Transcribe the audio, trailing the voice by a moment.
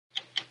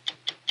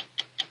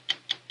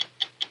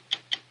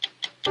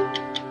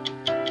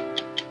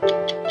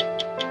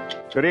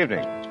Good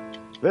evening.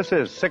 This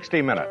is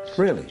 60 Minutes.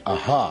 Really?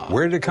 Aha.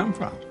 Where did it come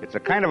from? It's a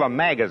kind of a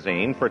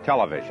magazine for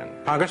television.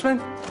 Congressman?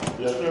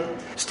 Yes, sir?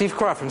 Steve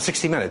Croft from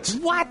 60 Minutes.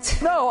 What?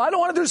 No, I don't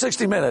want to do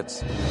 60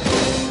 Minutes. You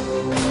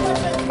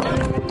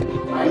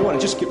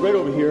want to just get right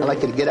over here? I'd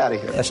like you to get out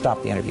of here. Let's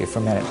stop the interview for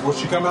a minute. Will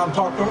she come out and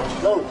talk to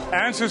us? No.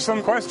 Answer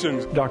some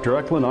questions. Dr.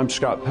 Eklund, I'm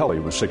Scott Pelley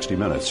with 60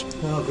 Minutes.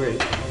 Oh,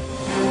 great.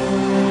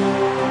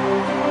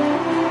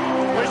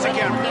 Where's the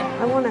camera?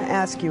 I want to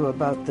ask you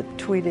about the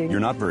tweeting. You're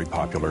not very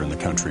popular in the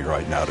country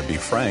right now, to be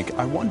frank.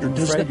 I wonder,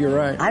 does Fred, you're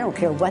right. I don't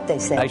care what they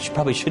say. I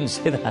probably shouldn't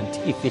say that on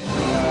TV.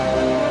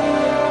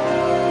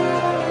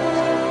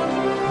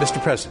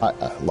 Mr.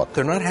 President, Look,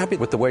 they're not happy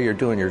with the way you're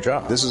doing your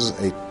job. this is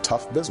a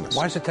tough business.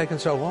 Why is it taking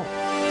so long?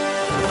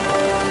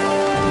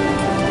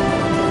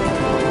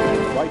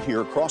 Right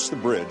here across the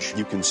bridge,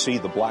 you can see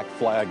the black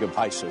flag of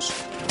ISIS.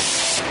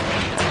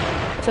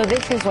 So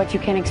this is what you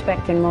can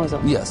expect in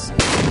Mosul? Yes.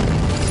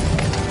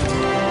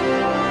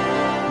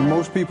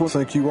 Most people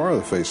think you are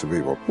the face of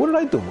evil. What did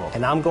I do wrong?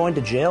 And I'm going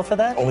to jail for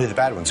that? Only the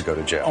bad ones go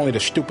to jail. Only the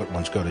stupid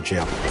ones go to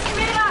jail.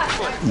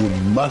 You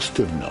must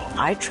have known.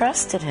 I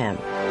trusted him.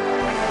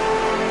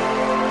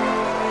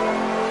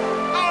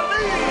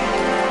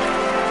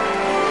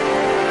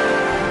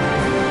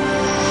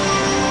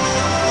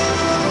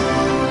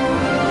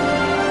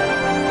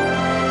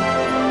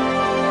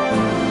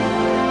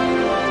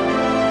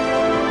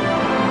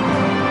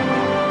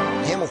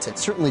 Hamilton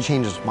certainly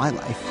changes my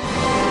life.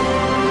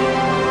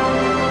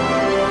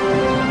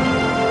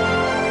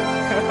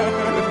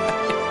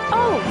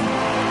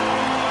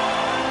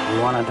 You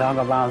want to talk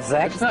about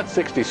sex? It's not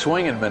 60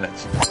 swinging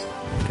minutes.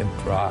 Can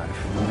drive.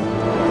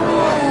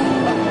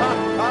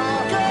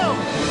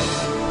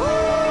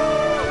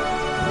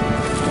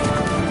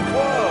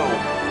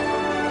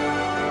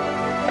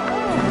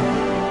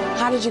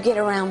 How did you get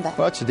around that?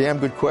 Well, that's a damn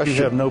good question.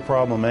 You have no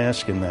problem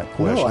asking that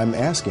question. No, I'm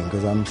asking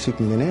because I'm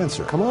seeking an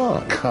answer. Come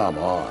on. Come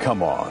on.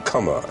 Come on.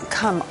 Come on.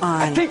 Come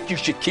on. I think you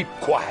should keep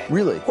quiet.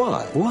 Really?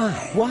 Why?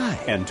 Why?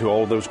 And to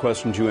all those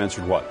questions, you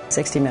answered what?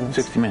 60 Minutes.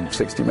 60 Minutes.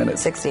 60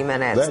 Minutes. 60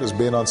 Minutes. That has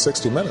been on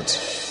 60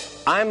 Minutes.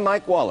 I'm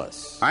Mike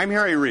Wallace. I'm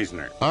Harry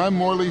Reasoner. I'm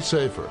Morley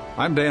Safer.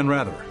 I'm Dan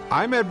Rather.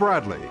 I'm Ed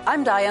Bradley.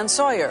 I'm Diane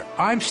Sawyer.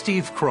 I'm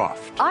Steve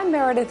Croft. I'm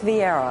Meredith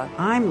Vieira.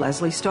 I'm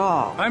Leslie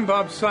Stahl. I'm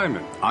Bob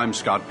Simon. I'm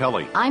Scott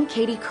Pelley. I'm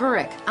Katie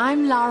Couric.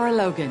 I'm Lara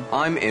Logan.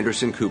 I'm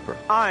Anderson Cooper.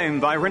 I'm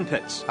Byron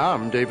Pitts.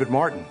 I'm David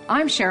Martin.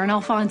 I'm Sharon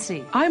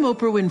Alfonsi. I'm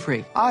Oprah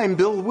Winfrey. I'm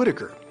Bill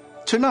Whitaker.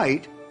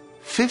 Tonight,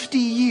 50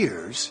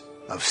 years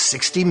of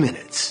 60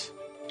 Minutes.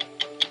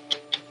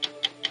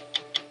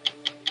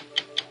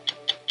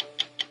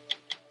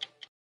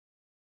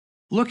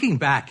 Looking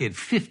back at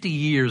 50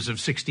 years of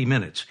 60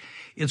 Minutes,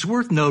 it's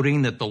worth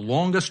noting that the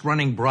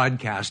longest-running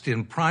broadcast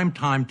in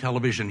primetime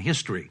television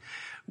history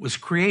was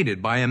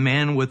created by a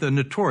man with a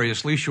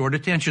notoriously short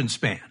attention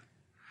span.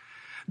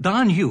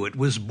 Don Hewitt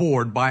was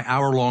bored by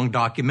hour-long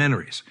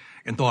documentaries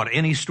and thought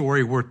any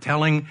story worth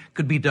telling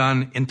could be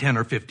done in 10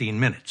 or 15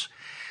 minutes.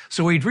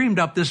 So he dreamed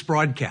up this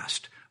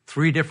broadcast,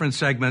 3 different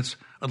segments,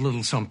 a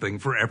little something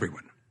for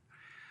everyone.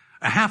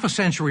 A half a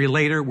century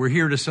later, we're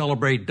here to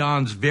celebrate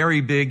Don's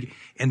very big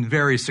and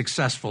very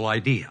successful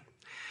idea.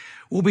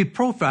 We'll be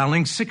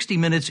profiling 60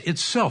 Minutes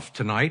itself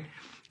tonight,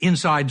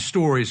 inside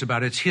stories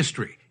about its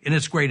history and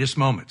its greatest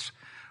moments.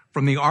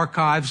 From the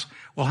archives,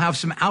 we'll have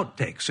some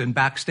outtakes and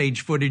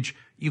backstage footage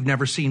you've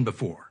never seen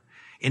before,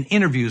 and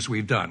interviews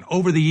we've done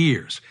over the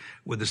years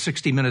with the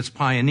 60 Minutes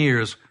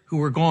pioneers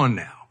who are gone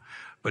now,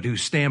 but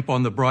whose stamp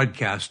on the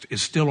broadcast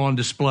is still on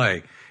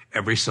display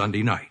every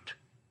Sunday night.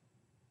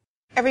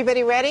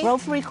 Everybody ready? Roll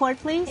for record,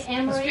 please.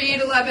 Speed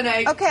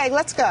 11-8. Okay,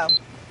 let's go.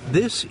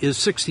 This is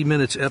 60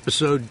 Minutes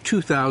episode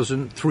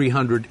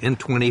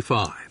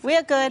 2325.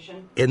 We're good.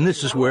 And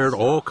this is where it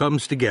all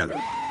comes together.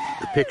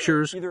 The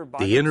pictures,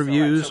 the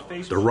interviews,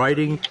 the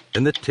writing,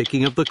 and the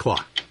ticking of the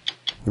clock.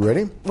 You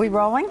ready? We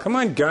rolling? Come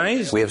on,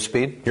 guys. We have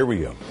speed? Here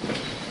we go.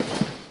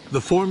 The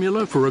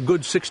formula for a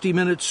good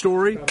 60-minute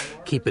story?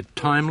 Keep it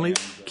timely,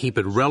 keep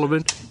it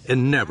relevant,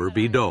 and never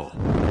be dull.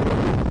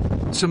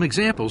 Some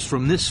examples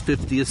from this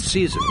 50th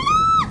season.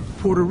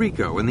 Puerto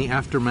Rico in the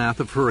aftermath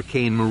of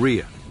Hurricane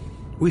Maria.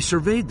 We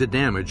surveyed the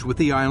damage with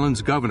the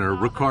island's governor,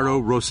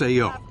 Ricardo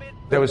Rosselló.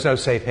 There was no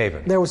safe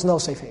haven. There was no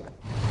safe haven.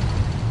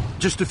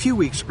 Just a few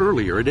weeks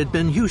earlier, it had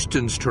been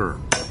Houston's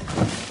turn.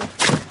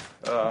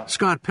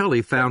 Scott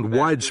Pelley found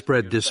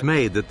widespread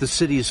dismay that the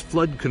city's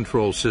flood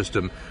control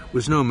system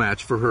was no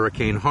match for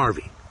Hurricane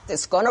Harvey.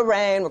 It's going to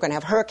rain. We're going to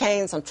have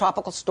hurricanes and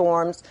tropical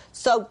storms.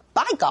 So,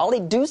 by golly,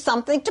 do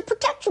something to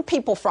protect your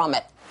people from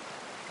it.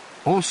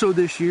 Also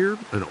this year,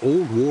 an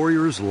old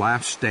warrior's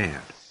last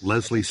stand,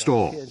 Leslie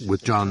Stahl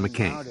with John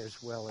McCain.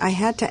 I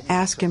had to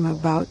ask him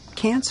about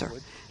cancer.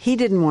 He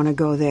didn't want to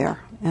go there,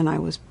 and I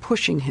was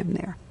pushing him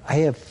there. I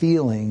have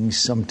feelings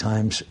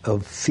sometimes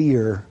of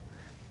fear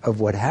of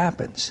what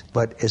happens.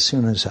 But as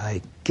soon as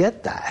I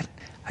get that,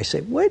 I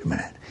say, wait a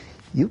minute.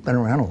 You've been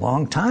around a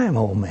long time,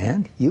 old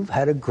man. You've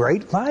had a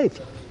great life.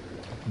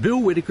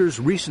 Bill Whitaker's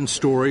recent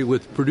story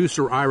with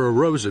producer Ira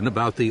Rosen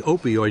about the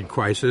opioid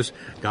crisis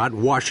got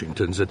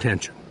Washington's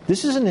attention.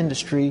 This is an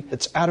industry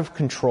that's out of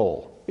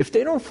control. If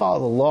they don't follow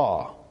the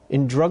law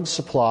in drug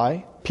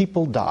supply,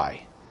 people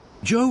die.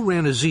 Joe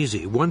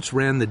Ranazizi once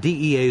ran the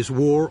DEA's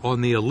war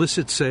on the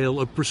illicit sale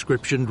of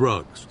prescription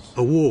drugs,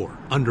 a war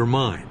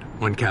undermined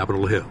on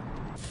Capitol Hill.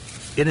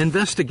 An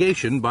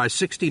investigation by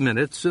 60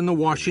 Minutes and the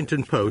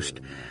Washington Post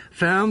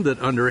found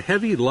that under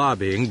heavy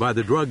lobbying by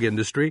the drug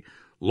industry,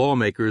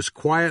 lawmakers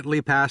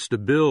quietly passed a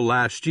bill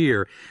last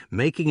year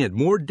making it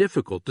more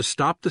difficult to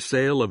stop the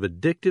sale of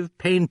addictive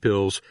pain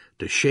pills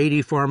to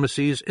shady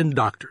pharmacies and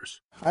doctors.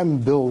 I'm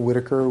Bill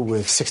Whitaker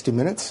with 60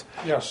 Minutes.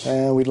 Yes.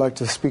 And we'd like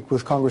to speak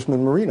with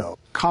Congressman Marino.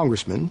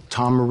 Congressman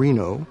Tom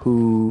Marino,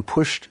 who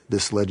pushed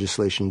this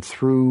legislation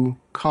through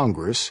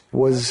Congress,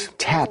 was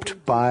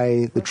tapped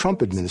by the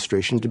Trump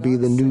administration to be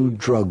the new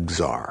drug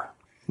czar.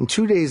 And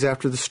 2 days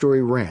after the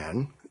story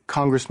ran,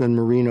 Congressman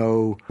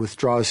Marino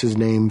withdraws his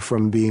name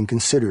from being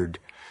considered.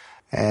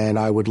 And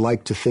I would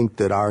like to think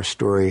that our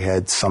story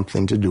had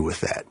something to do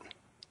with that.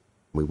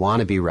 We want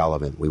to be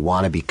relevant. We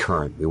want to be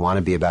current. We want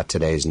to be about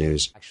today's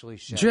news.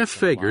 Jeff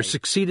Fager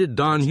succeeded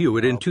Don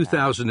Hewitt in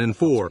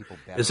 2004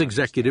 as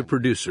executive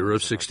producer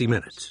of 60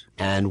 Minutes.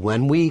 And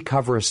when we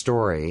cover a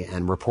story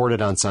and report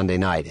it on Sunday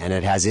night and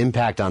it has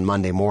impact on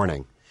Monday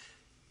morning,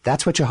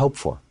 that's what you hope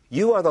for.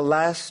 You are the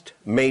last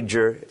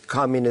major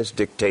communist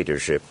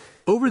dictatorship.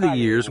 Over the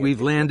years,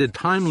 we've landed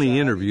timely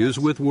interviews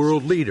with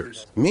world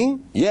leaders. Me?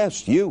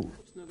 Yes, you.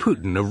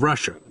 Putin of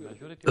Russia,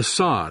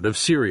 Assad of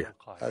Syria,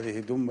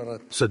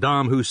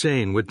 Saddam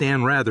Hussein with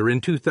Dan Rather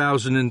in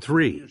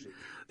 2003.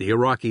 The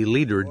Iraqi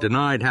leader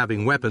denied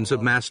having weapons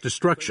of mass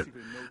destruction,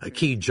 a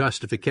key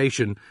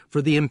justification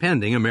for the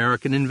impending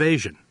American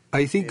invasion.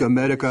 I think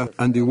America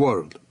and the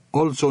world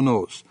also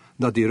knows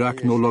that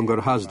Iraq no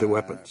longer has the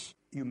weapons.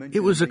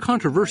 It was a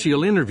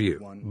controversial interview,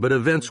 but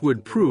events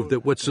would prove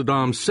that what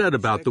Saddam said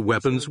about the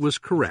weapons was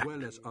correct.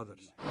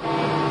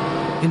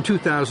 In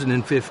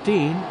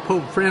 2015,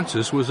 Pope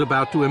Francis was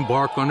about to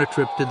embark on a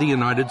trip to the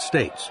United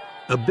States.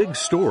 A big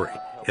story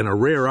and a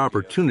rare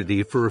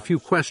opportunity for a few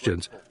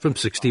questions from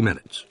 60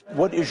 Minutes.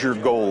 What is your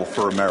goal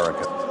for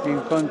America?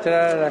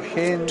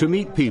 To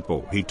meet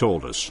people, he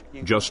told us,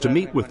 just to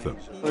meet with them.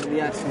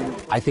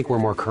 I think we're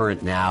more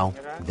current now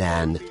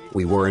than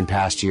we were in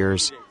past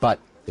years, but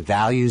the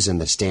values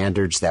and the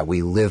standards that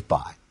we live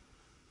by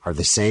are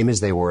the same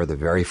as they were the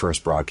very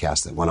first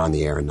broadcast that went on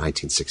the air in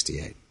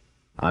 1968.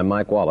 I'm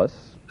Mike Wallace.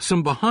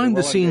 Some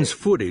behind-the-scenes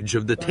footage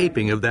of the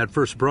taping of that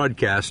first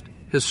broadcast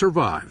has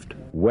survived.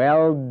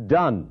 Well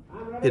done.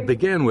 It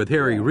began with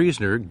Harry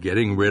Reasoner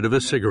getting rid of a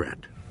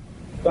cigarette.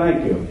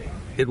 Thank you.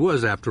 It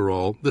was, after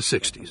all, the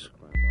 60s.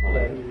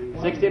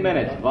 60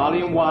 Minutes,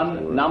 Volume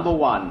 1, Number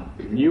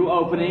 1. New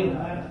opening,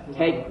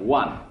 Take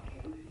 1.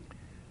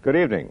 Good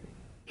evening.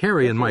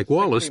 Harry and Mike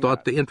Wallace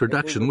thought the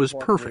introduction was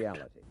perfect.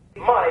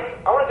 Mike,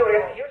 I want to do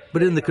it.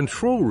 But in the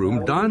control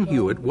room, Don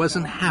Hewitt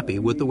wasn't happy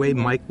with the way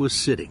Mike was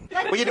sitting.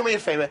 Will you do me a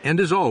favor? And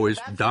as always,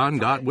 Don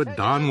got what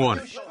Don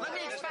wanted.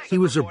 He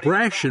was a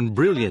brash and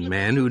brilliant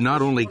man who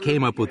not only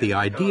came up with the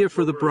idea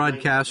for the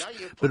broadcast,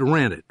 but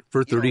ran it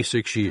for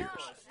 36 years.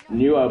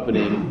 New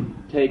opening,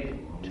 Take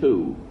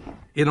 2.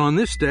 And on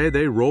this day,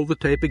 they rolled the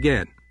tape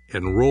again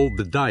and rolled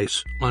the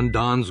dice on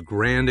Don's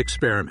grand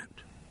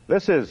experiment.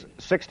 This is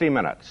 60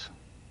 Minutes.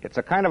 It's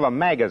a kind of a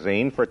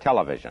magazine for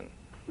television.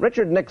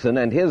 Richard Nixon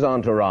and his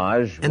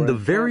entourage... And the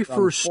very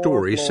first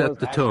story set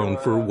the tone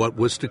for what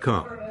was to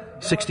come.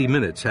 60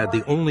 Minutes had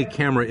the only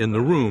camera in the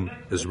room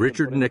as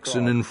Richard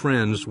Nixon and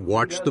friends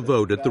watched the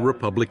vote at the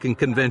Republican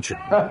convention.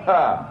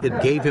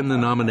 It gave him the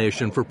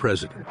nomination for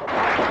president.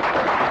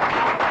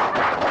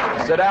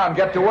 Sit down,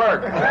 get to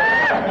work.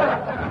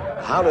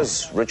 How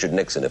does Richard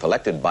Nixon, if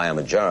elected by a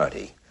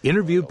majority...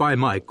 Interviewed by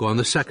Mike on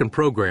the second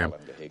program,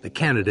 the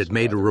candidate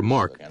made a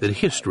remark that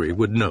history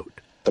would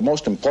note. The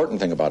most important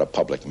thing about a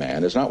public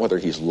man is not whether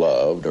he's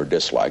loved or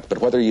disliked, but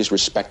whether he's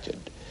respected.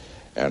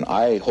 And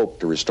I hope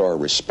to restore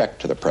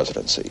respect to the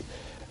presidency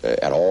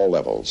at all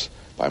levels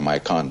by my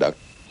conduct.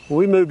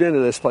 We moved into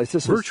this place.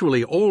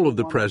 Virtually all of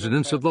the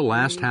presidents of the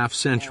last half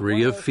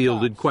century have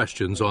fielded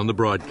questions on the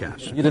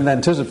broadcast. You didn't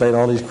anticipate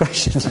all these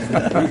questions.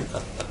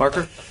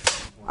 Parker?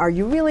 Are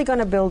you really going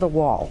to build a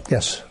wall?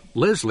 Yes.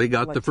 Leslie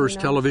got the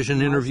first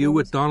television interview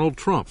with Donald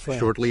Trump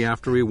shortly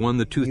after he won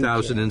the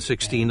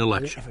 2016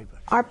 election.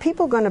 Are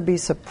people going to be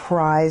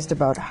surprised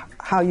about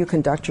how you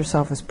conduct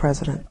yourself as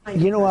president?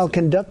 You know, I'll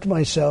conduct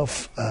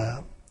myself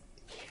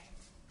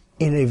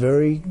in a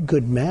very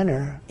good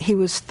manner. He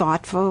was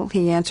thoughtful.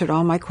 He answered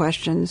all my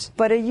questions.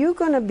 But are you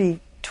going to be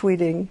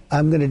tweeting?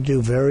 I'm going to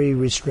do very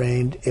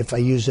restrained if I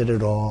use it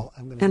at all.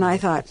 And I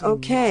thought,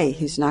 okay,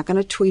 he's not going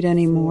to tweet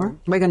anymore.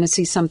 We're going to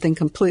see something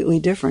completely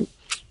different.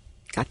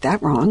 Got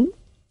that wrong.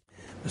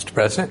 Mr.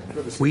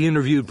 President, we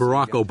interviewed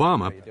Barack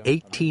Obama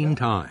 18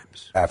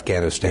 times.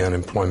 Afghanistan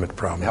employment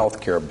problem.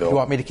 Healthcare bill. You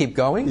want me to keep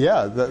going?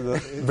 Yeah.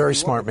 Very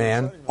smart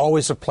man.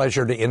 Always a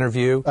pleasure to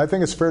interview. I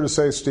think it's fair to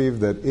say,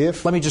 Steve, that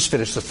if... Let me just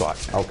finish the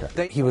thought.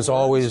 Okay. He was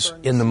always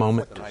in the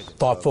moment,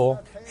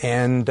 thoughtful,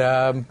 and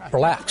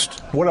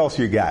relaxed. What else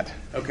you got?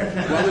 Okay.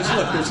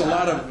 Well, there's a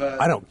lot of...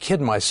 I don't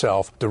kid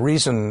myself. The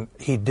reason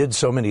he did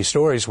so many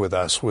stories with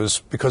us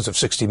was because of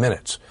 60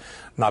 Minutes,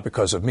 not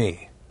because of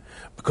me,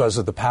 because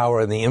of the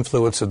power and the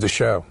influence of the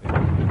show.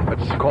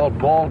 It's called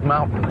Bald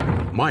Mountain.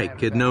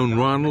 Mike had known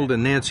Ronald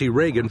and Nancy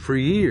Reagan for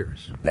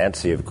years.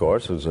 Nancy, of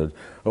course, was an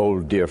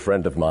old dear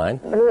friend of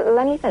mine.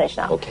 Let me finish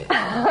now. Okay.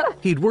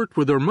 He'd worked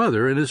with her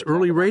mother in his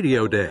early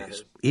radio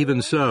days.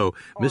 Even so,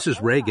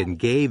 Mrs. Reagan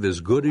gave as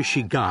good as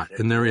she got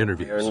in their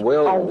interviews.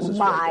 Oh,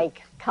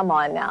 Mike, come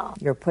on now.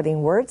 You're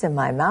putting words in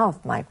my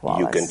mouth, Mike Wallace.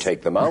 You can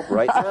take them out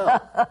right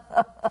now.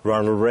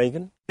 Ronald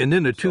Reagan. And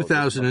in a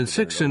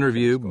 2006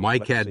 interview,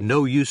 Mike had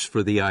no use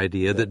for the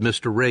idea that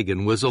Mr.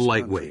 Reagan was a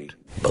lightweight.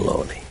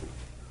 Baloney.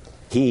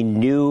 He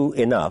knew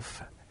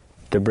enough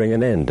to bring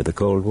an end to the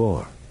Cold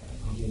War.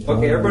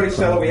 Okay, everybody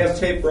settle. We have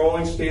tape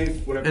rolling,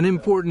 Steve. Whatever. An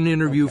important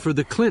interview for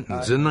the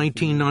Clintons in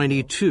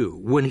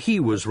 1992 when he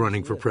was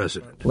running for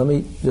president. Let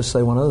me just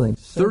say one other thing.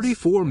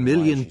 34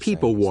 million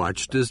people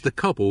watched as the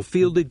couple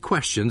fielded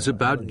questions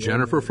about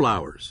Jennifer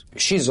Flowers.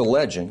 She's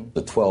alleging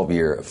the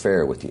 12-year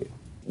affair with you.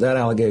 That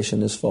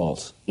allegation is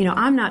false. You know,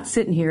 I'm not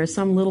sitting here as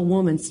some little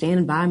woman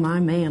standing by my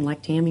man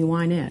like Tammy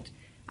Wynette.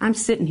 I'm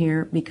sitting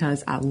here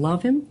because I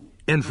love him.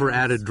 And for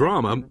added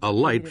drama, a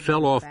light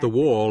fell off the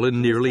wall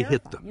and nearly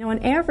hit them. You know,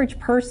 an average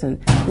person...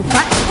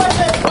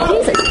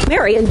 Jesus,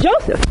 Mary and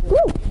Joseph! Woo,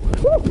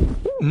 woo.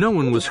 No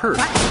one was hurt,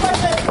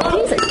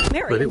 Jesus,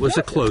 Mary but it was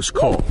a close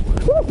call.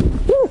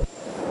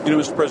 You know,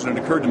 Mr. President,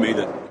 it occurred to me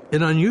that...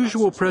 An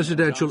unusual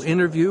presidential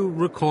interview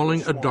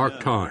recalling a dark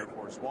time.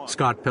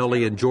 Scott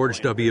Pelley and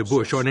George W.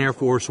 Bush on Air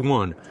Force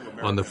One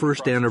on the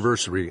first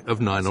anniversary of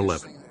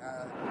 9/11.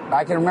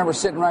 I can remember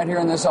sitting right here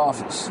in this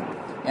office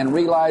and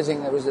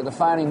realizing it was a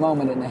defining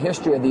moment in the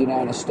history of the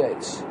United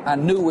States. I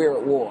knew we were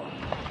at war.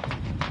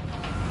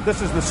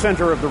 This is the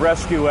center of the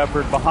rescue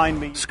effort behind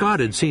me. Scott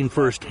had seen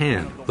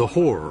firsthand the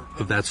horror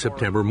of that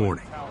September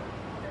morning.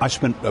 I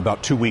spent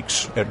about 2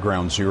 weeks at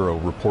Ground Zero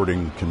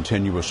reporting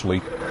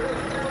continuously.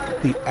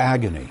 The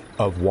agony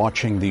of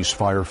watching these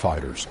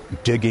firefighters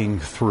digging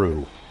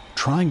through,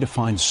 trying to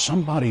find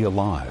somebody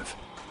alive.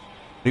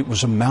 It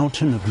was a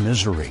mountain of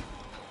misery.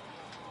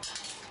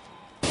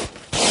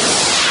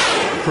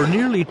 For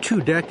nearly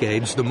 2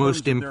 decades, the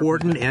most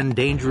important and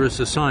dangerous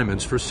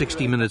assignments for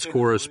 60 Minutes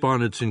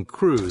correspondents and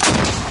crews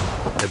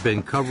have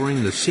been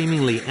covering the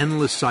seemingly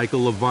endless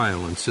cycle of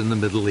violence in the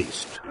Middle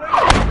East.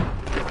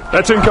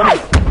 That's incoming.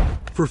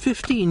 For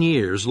 15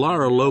 years,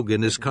 Lara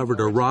Logan has covered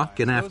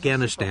Iraq and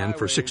Afghanistan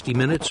for 60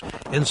 Minutes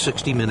and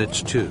 60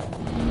 Minutes 2.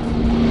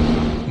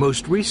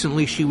 Most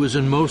recently, she was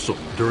in Mosul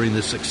during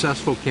the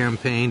successful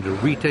campaign to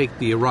retake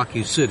the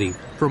Iraqi city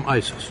from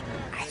ISIS.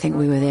 I think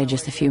we were there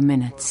just a few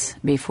minutes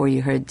before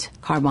you heard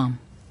car bomb,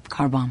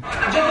 car bomb.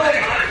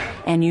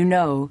 And you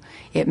know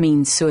it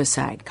means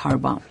suicide, car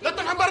bomb.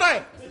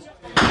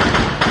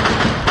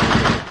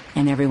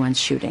 And everyone's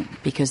shooting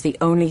because the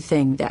only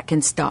thing that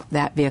can stop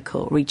that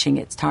vehicle reaching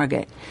its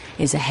target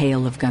is a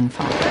hail of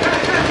gunfire.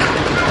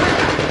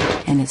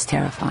 And it's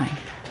terrifying.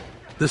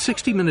 The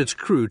 60 Minutes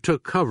crew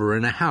took cover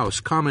in a house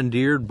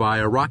commandeered by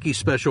Iraqi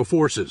Special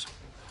Forces.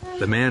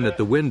 The man at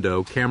the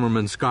window,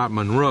 cameraman Scott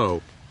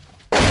Monroe,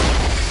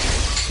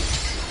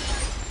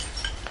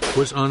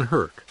 was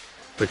unhurt.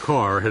 The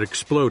car had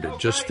exploded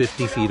just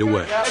 50 feet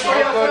away.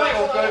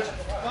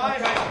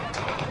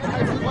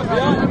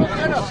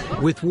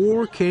 With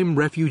war came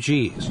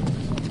refugees,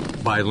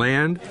 by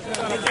land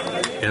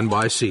and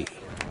by sea.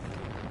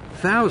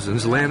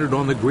 Thousands landed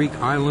on the Greek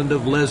island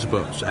of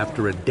Lesbos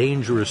after a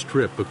dangerous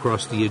trip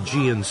across the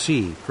Aegean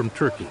Sea from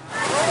Turkey.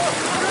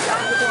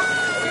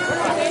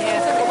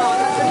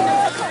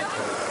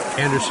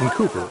 Anderson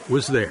Cooper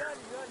was there.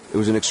 It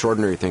was an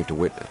extraordinary thing to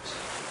witness.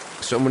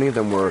 So many of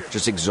them were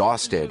just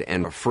exhausted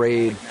and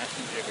afraid.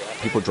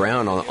 People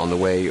drown on the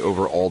way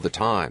over all the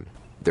time.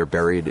 They're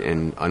buried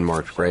in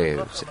unmarked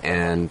graves.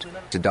 And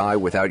to die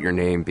without your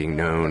name being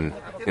known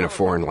in a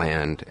foreign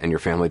land and your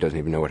family doesn't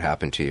even know what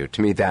happened to you,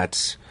 to me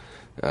that's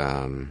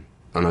an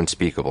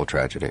unspeakable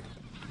tragedy.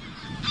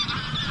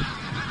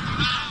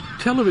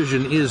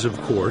 Television is, of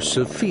course,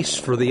 a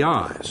feast for the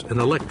eyes, an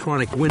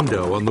electronic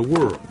window on the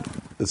world.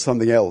 It's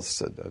something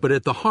else. But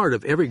at the heart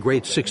of every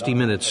great 60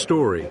 Minutes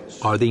story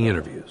are the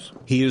interviews.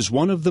 He is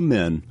one of the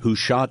men who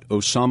shot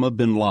Osama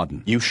bin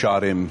Laden. You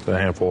shot him a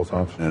handful of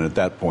times. And at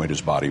that point,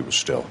 his body was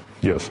still.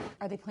 Yes.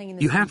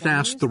 You have to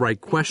ask the right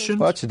questions.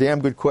 Well, that's a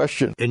damn good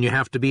question. And you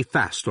have to be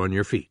fast on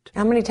your feet.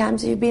 How many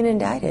times have you been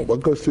indicted?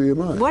 What goes through your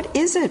mind? What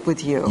is it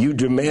with you? You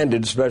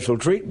demanded special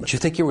treatment. Did you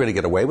think you were going to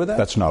get away with that?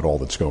 That's not all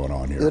that's going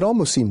on here. It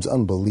almost seems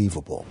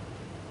unbelievable.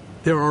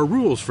 There are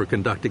rules for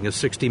conducting a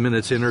 60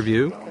 Minutes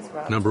interview.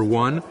 Number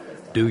 1,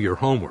 do your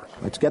homework.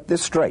 Let's get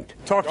this straight.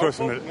 Talk to us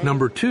a minute.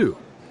 Number 2,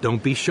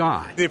 don't be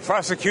shy. The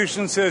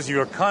prosecution says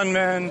you're a con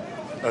man,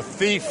 a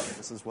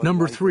thief.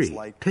 Number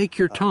 3, take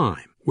your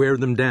time. Wear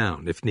them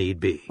down if need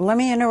be. Let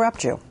me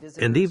interrupt you.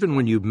 And even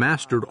when you've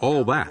mastered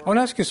all that, I want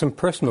to ask you some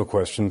personal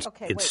questions.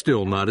 It's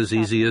still not as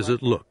easy as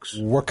it looks.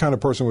 What kind of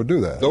person would do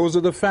that? Those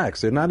are the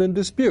facts. They're not in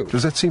dispute.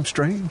 Does that seem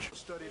strange?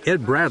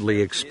 Ed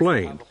Bradley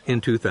explained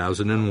in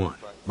 2001.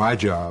 My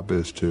job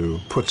is to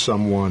put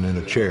someone in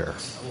a chair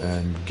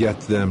and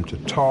get them to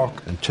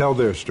talk and tell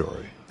their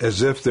story,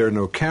 as if there are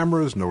no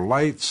cameras, no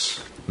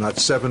lights, not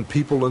 7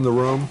 people in the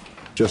room,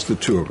 just the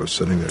 2 of us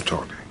sitting there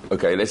talking.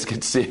 Okay, let's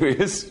get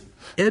serious.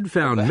 Ed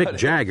found Mick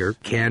Jagger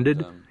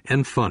candid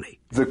and funny.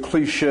 The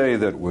cliche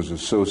that was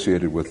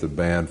associated with the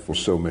band for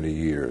so many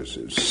years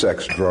is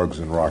sex, drugs,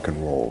 and rock and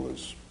roll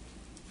is...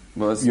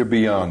 Well, you're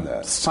beyond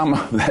that. Some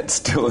of that's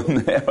still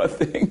in there, I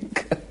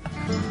think.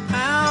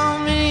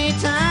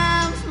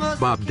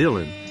 Bob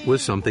Dylan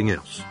was something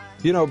else.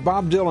 You know,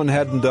 Bob Dylan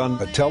hadn't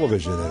done a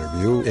television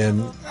interview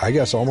in, I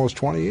guess, almost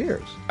 20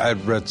 years.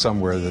 I'd read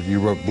somewhere that you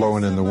wrote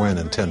Blowing in the Wind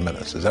in 10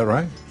 minutes. Is that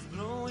right?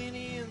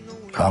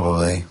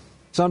 Probably.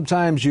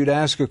 Sometimes you'd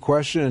ask a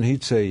question and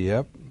he'd say,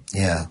 yep.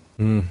 Yeah.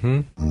 Mm-hmm.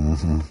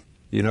 Mm-hmm.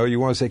 You know, you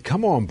want to say,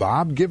 come on,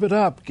 Bob, give it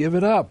up, give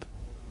it up.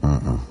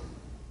 Mm-hmm.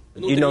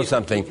 You know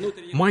something?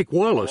 Mike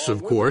Wallace,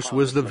 of course,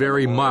 was the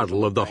very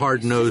model of the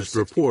hard-nosed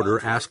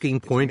reporter asking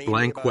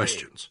point-blank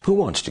questions. Who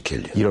wants to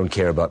kill you? You don't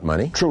care about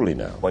money? Truly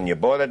no. When you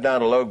boil it down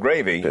to low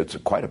gravy, it's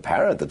quite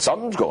apparent that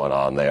something's going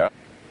on there.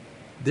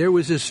 There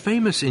was his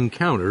famous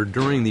encounter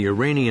during the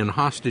Iranian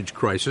hostage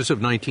crisis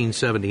of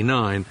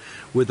 1979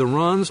 with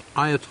Iran's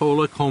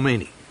Ayatollah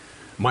Khomeini.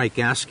 Mike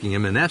asking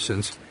him, in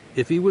essence,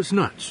 if he was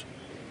nuts.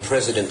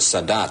 President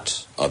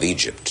Sadat of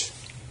Egypt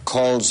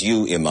calls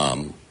you,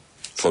 Imam,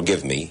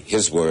 forgive me,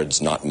 his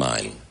words, not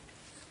mine,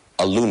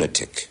 a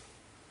lunatic.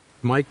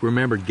 Mike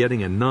remembered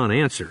getting a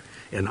non-answer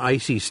and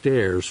icy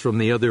stares from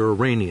the other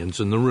Iranians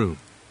in the room.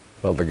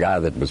 Well, the guy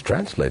that was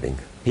translating,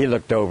 he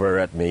looked over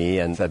at me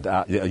and said,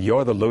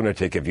 you're the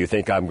lunatic if you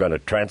think I'm going to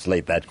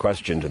translate that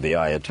question to the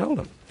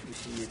Ayatollah.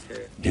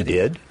 He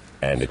did,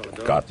 and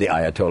it got the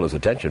Ayatollah's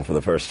attention for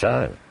the first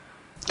time.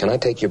 Can I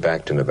take you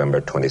back to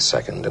November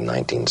 22nd in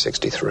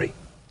 1963?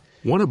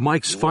 One of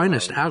Mike's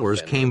finest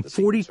hours came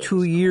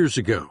 42 years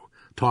ago,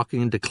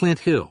 talking to Clint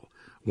Hill,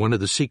 one of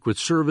the Secret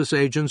Service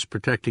agents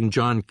protecting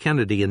John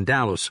Kennedy in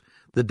Dallas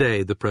the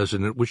day the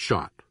president was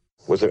shot.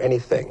 Was there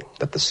anything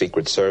that the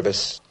Secret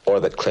Service or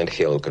that Clint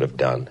Hill could have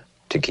done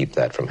to keep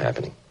that from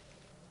happening?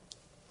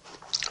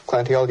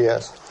 Clint Hill,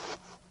 yes.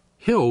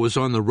 Hill was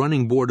on the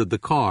running board of the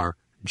car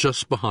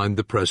just behind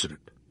the president.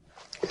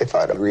 If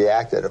I'd have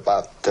reacted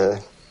about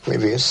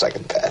maybe a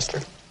second faster,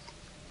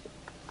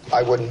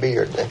 I wouldn't be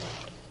here today.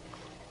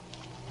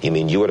 You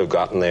mean you would have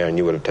gotten there and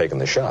you would have taken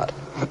the shot?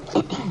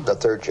 The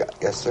third shot,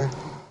 yes, sir.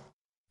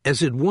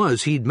 As it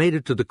was, he'd made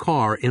it to the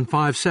car in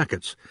 5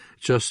 seconds,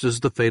 just as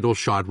the fatal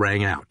shot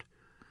rang out.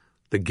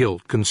 The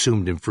guilt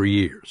consumed him for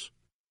years.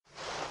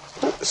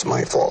 It's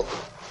my fault.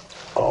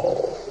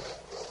 Oh.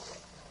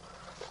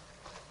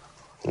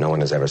 No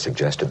one has ever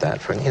suggested that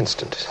for an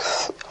instant.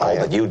 All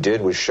that you did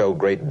was show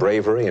great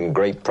bravery and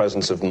great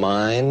presence of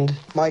mind.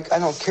 Mike, I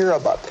don't care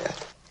about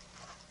that.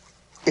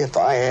 If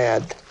I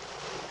had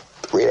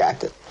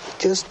reacted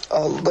just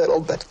a little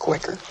bit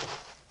quicker,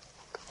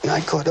 and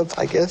I could have,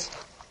 I guess.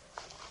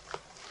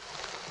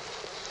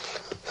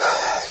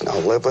 And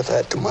I'll live with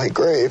that to my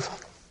grave.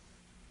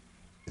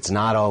 It's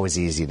not always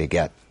easy to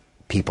get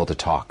people to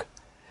talk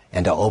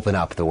and to open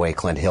up the way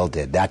Clint Hill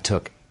did. That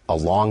took a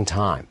long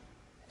time.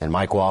 And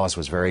Mike Wallace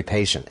was very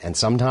patient. And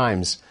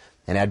sometimes,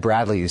 and Ed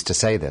Bradley used to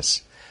say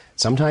this,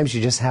 sometimes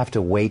you just have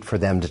to wait for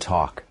them to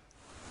talk.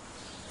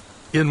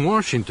 In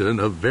Washington,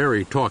 a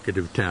very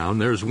talkative town,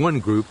 there's one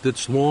group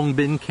that's long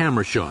been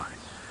camera shy,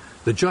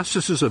 the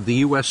justices of the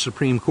U.S.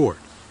 Supreme Court.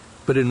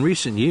 But in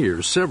recent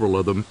years, several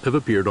of them have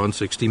appeared on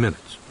 60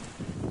 Minutes.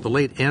 The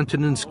late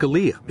Antonin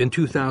Scalia in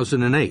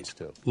 2008.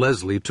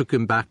 Leslie took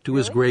him back to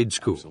his grade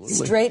school.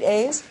 Straight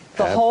A's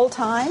the whole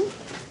time?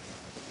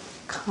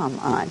 Come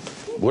on.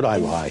 Would I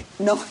lie?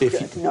 No,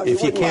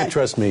 if you can't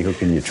trust me, who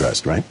can you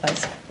trust, right?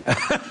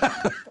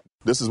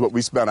 This is what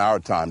we spent our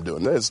time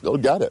doing. They still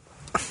got it.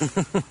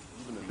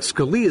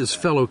 Scalia's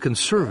fellow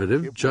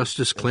conservative,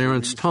 Justice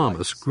Clarence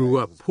Thomas, grew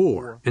up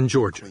poor in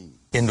Georgia.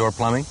 Indoor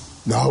plumbing?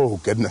 No,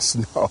 goodness,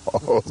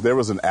 no. There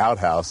was an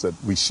outhouse that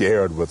we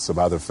shared with some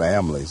other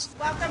families.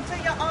 Welcome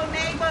to your own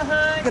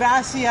neighborhood.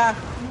 Gracias.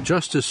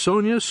 Justice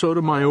Sonia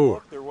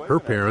Sotomayor. Her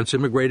parents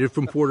immigrated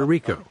from Puerto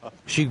Rico.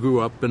 She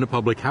grew up in a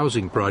public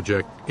housing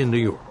project in New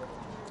York.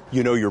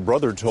 You know, your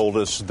brother told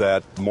us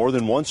that more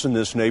than once in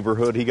this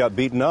neighborhood he got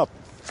beaten up.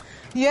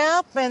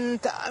 Yep, and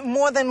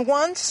more than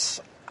once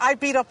I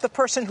beat up the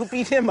person who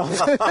beat him up.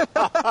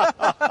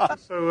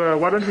 So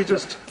why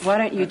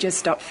don't you just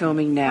stop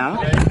filming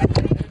now?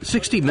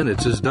 60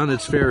 Minutes has done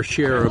its fair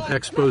share of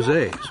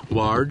exposés,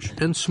 large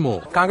and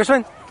small.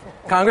 Congressman?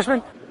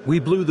 We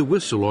blew the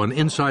whistle on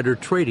insider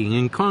trading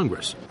in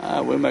Congress.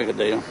 We'll make a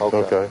deal.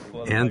 Okay.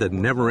 And the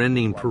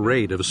never-ending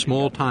parade of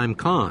small-time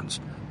cons,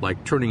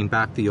 like turning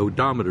back the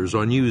odometers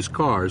on used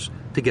cars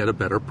to get a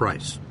better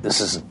price. This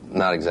is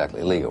not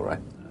exactly legal, right?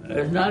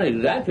 It's not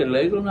exactly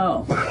legal,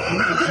 no.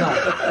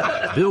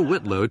 Bill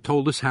Whitlow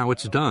told us how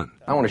it's done.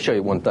 I want to show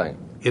you one thing.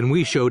 And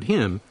we showed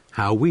him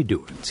how we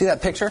do it. See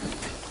that picture?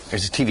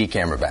 There's a TV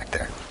camera back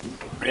there.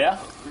 Yeah?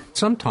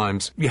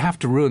 Sometimes you have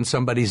to ruin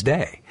somebody's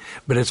day,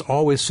 but it's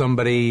always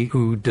somebody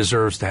who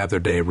deserves to have their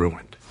day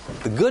ruined.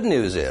 The good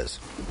news is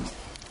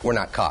we're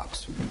not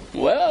cops.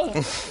 Well,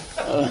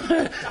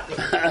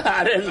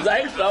 I didn't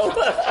think so.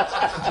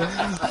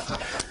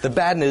 The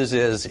bad news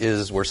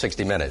is we're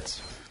 60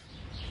 Minutes.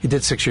 He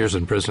did 6 years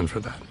in prison for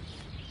that.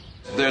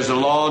 There's a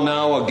law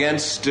now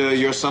against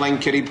your selling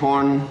kiddie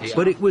porn.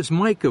 But it was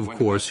Mike, of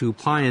course, who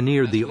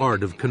pioneered the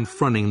art of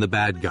confronting the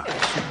bad guys.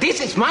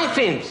 This is my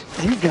films.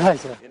 You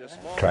guys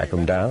track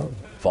them down,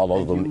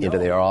 follow them into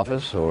their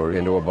office or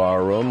into a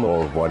bar room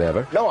or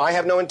whatever. No, I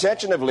have no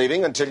intention of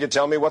leaving until you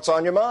tell me what's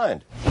on your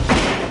mind.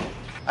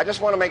 I just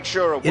want to make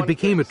sure. It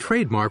became a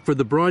trademark for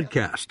the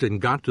broadcast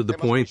and got to the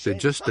point that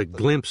just a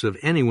glimpse of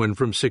anyone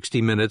from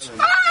 60 Minutes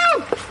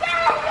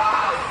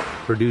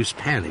produced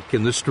panic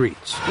in the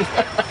streets.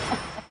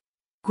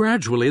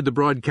 Gradually, the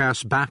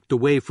broadcast backed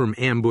away from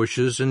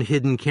ambushes and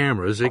hidden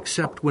cameras,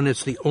 except when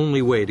it's the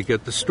only way to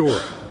get the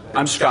story.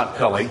 I'm Scott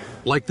Pelley.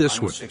 Like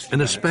this one,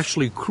 an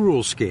especially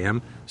cruel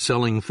scam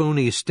selling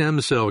phony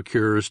stem cell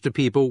cures to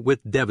people with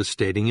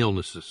devastating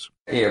illnesses.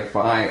 If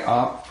I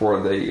opt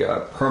for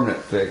the permanent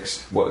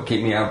fix, will it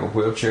keep me out of a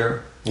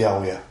wheelchair? Yeah,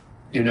 oh yeah.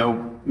 You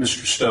know,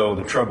 Mr. Stowe,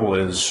 the trouble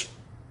is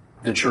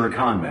that you're a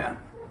con man.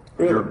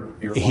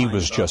 He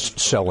was just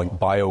selling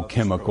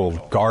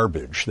biochemical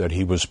garbage that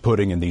he was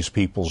putting in these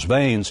people's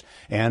veins,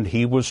 and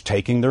he was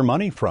taking their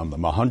money from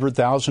them.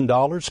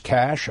 $100,000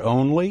 cash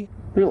only.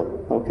 Really?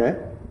 Okay.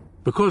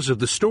 Because of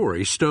the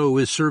story, Stowe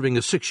is serving a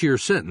 6-year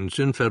sentence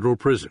in federal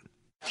prison.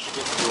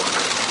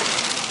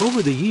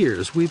 Over the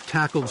years, we've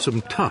tackled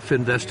some tough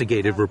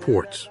investigative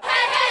reports.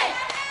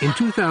 In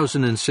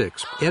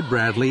 2006, Ed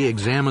Bradley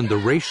examined the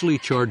racially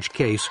charged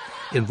case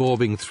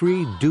involving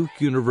 3 Duke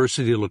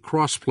University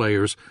lacrosse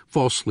players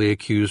falsely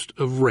accused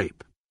of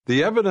rape.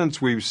 The evidence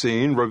we've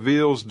seen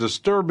reveals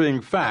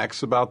disturbing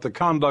facts about the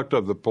conduct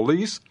of the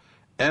police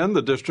and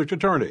the district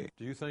attorney.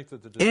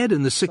 Ed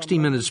and the 60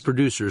 Minutes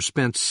producers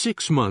spent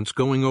 6 months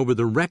going over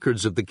the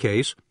records of the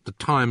case, the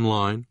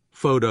timeline,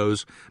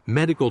 photos,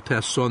 medical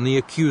tests on the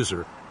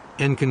accuser,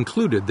 and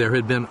concluded there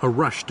had been a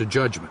rush to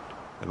judgment.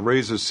 And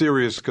raises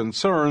serious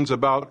concerns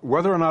about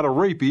whether or not a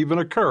rape even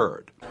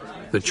occurred.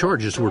 The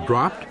charges were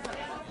dropped,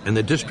 and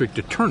the district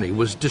attorney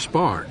was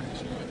disbarred.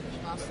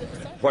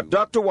 What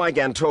Dr.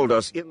 Wigand told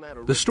us...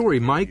 The story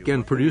Mike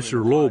and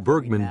producer Lowell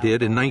Bergman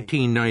did in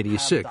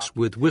 1996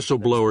 with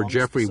whistleblower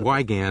Jeffrey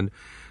Wigand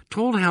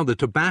told how the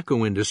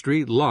tobacco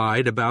industry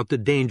lied about the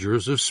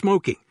dangers of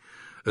smoking,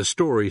 a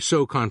story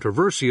so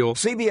controversial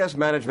CBS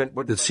management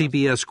that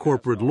CBS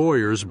corporate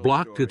lawyers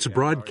blocked its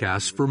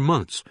broadcasts for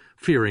months,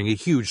 fearing a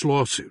huge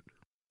lawsuit.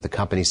 The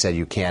company said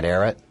you can't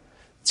air it.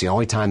 It's the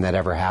only time that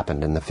ever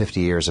happened in the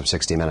 50 years of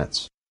 60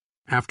 Minutes.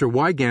 After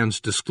Wigand's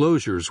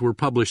disclosures were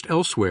published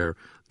elsewhere,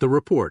 the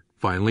report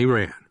finally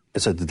ran.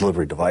 It's a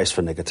delivery device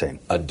for nicotine.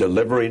 A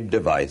delivery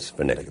device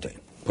for nicotine.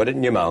 Put it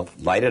in your mouth,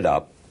 light it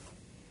up,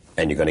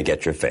 and you're going to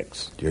get your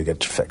fix. You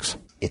get your fix.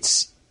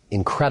 It's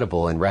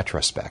incredible in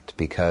retrospect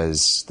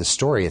because the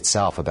story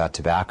itself about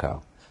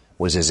tobacco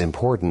was as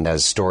important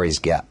as stories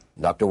get.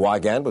 Dr.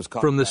 Wigand was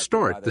From the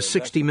start, the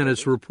 60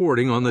 Minutes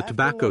reporting on the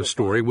tobacco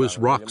story was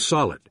rock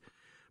solid.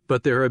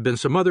 But there have been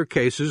some other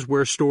cases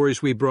where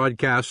stories we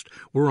broadcast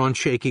were on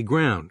shaky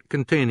ground,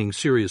 containing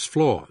serious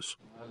flaws.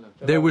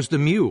 There was The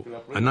Mule,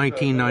 a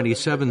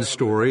 1997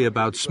 story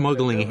about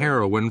smuggling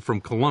heroin from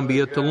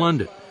Colombia to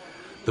London.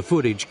 The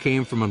footage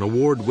came from an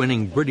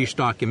award-winning British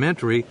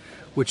documentary,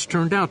 which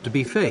turned out to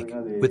be fake,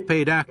 with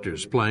paid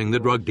actors playing the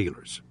drug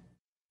dealers.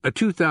 A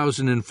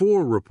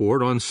 2004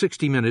 report on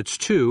 60 Minutes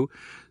 2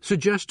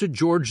 suggested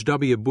George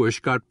W. Bush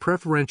got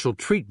preferential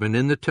treatment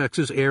in the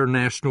Texas Air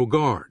National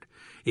Guard.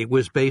 It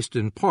was based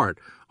in part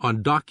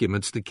on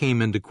documents that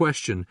came into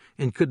question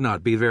and could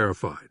not be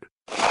verified.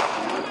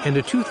 And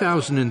a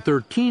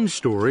 2013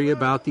 story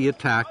about the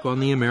attack on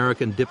the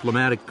American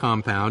diplomatic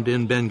compound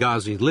in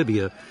Benghazi,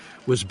 Libya,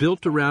 was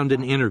built around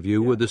an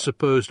interview with a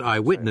supposed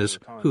eyewitness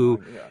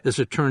who, as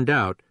it turned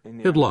out,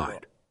 had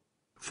lied.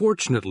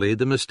 Fortunately,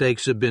 the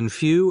mistakes have been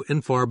few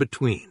and far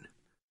between.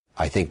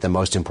 I think the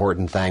most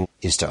important thing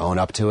is to own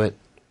up to it,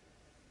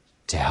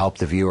 to help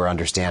the viewer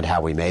understand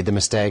how we made the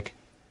mistake,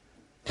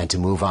 and to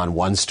move on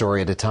one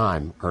story at a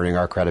time, earning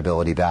our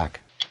credibility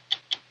back.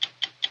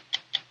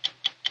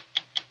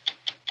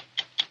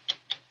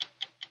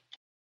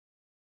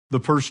 The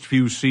first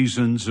few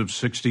seasons of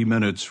 60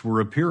 Minutes were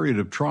a period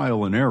of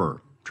trial and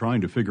error,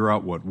 trying to figure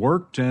out what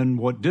worked and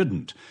what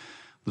didn't.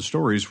 The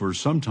stories were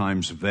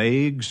sometimes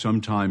vague,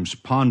 sometimes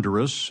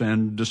ponderous,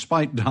 and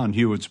despite Don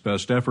Hewitt's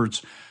best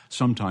efforts,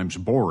 sometimes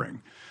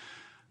boring.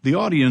 The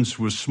audience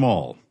was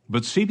small,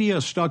 but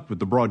CBS stuck with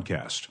the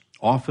broadcast,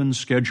 often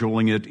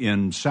scheduling it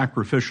in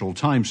sacrificial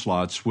time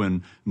slots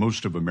when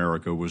most of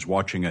America was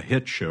watching a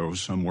hit show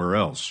somewhere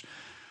else.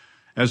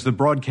 As the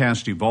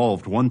broadcast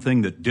evolved, one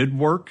thing that did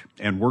work,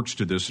 and works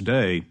to this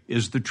day,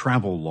 is the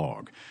travel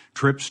log,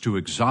 trips to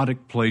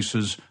exotic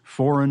places,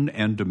 foreign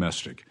and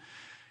domestic.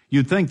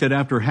 You'd think that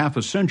after half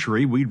a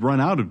century, we'd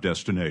run out of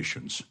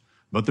destinations,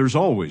 but there's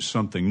always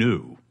something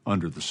new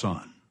under the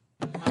sun.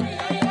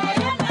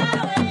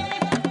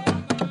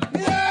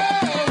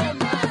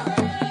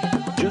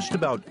 Just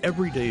about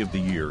every day of the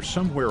year,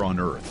 somewhere on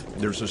Earth,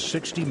 there's a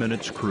 60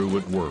 Minutes crew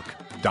at work,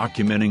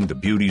 documenting the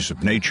beauties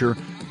of nature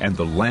and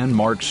the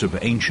landmarks of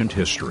ancient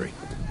history.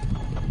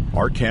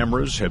 Our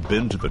cameras have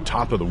been to the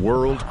top of the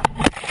world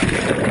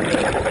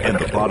and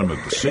the bottom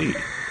of the sea.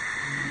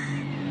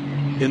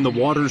 In the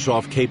waters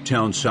off Cape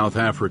Town, South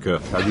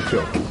Africa, how do you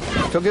feel?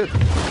 Feel good.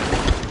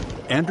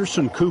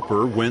 Anderson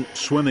Cooper went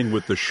swimming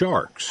with the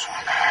sharks.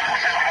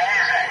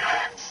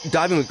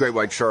 Diving with great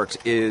white sharks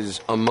is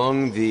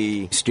among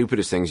the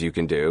stupidest things you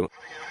can do.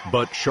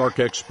 But shark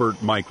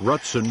expert Mike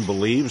Rutson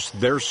believes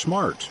they're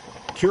smart,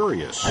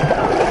 curious,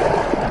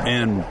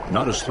 and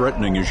not as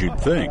threatening as you'd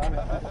think.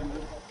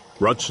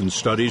 Rutson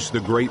studies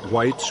the great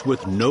whites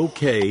with no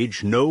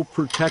cage, no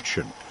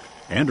protection.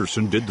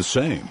 Anderson did the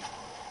same.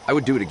 I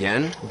would do it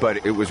again,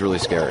 but it was really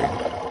scary.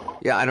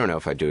 Yeah, I don't know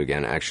if I'd do it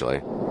again, actually.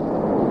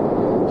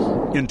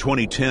 In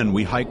 2010,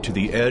 we hiked to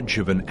the edge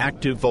of an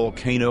active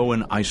volcano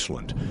in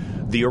Iceland.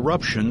 The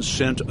eruption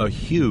sent a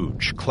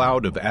huge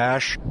cloud of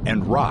ash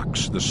and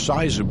rocks the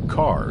size of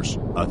cars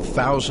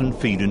 1,000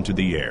 feet into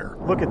the air.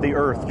 Look at the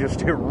Earth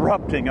just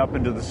erupting up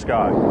into the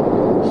sky.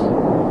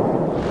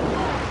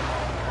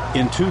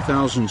 In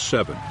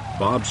 2007,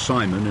 Bob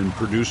Simon and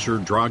producer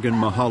Dragan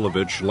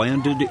Mihalovic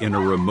landed in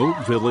a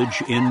remote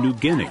village in New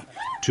Guinea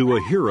to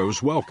a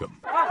hero's welcome.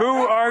 Who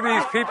are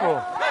these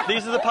people?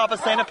 These are the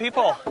Papasena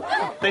people.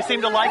 They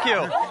seem to like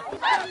you.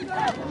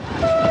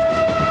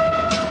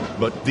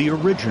 But the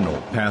original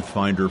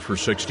Pathfinder for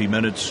 60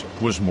 Minutes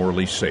was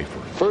Morley Safer.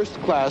 First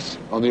class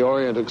on the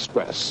Orient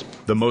Express.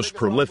 The most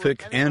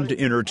prolific and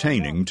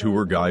entertaining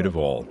tour guide of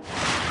all.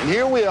 And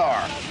here we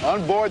are,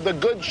 on board the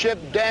good ship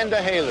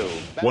Dandahelu.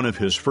 One of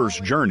his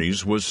first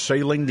journeys was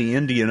sailing the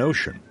Indian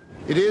Ocean.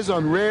 It is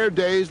on rare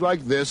days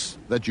like this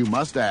that you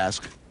must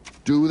ask,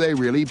 do they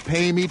really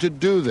pay me to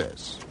do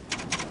this?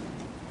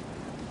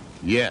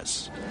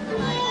 Yes.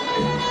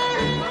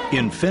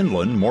 In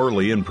Finland,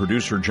 Morley and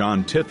producer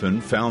John Tiffin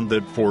found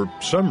that for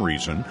some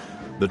reason,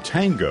 the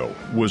tango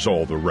was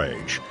all the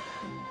rage.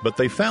 But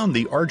they found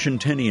the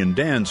Argentinian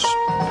dance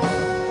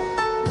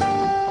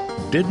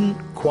didn't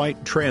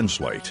quite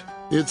translate.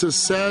 It's a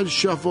sad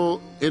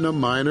shuffle in a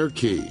minor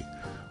key,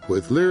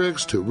 with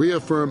lyrics to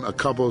reaffirm a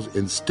couple's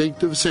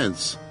instinctive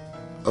sense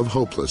of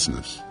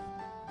hopelessness.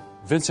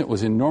 Vincent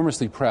was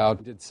enormously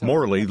proud.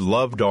 Morley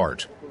loved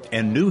art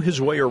and knew his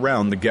way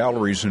around the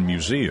galleries and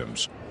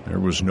museums. There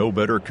was no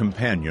better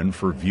companion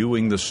for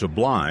viewing the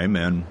sublime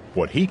and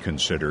what he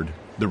considered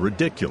the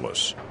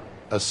ridiculous.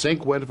 A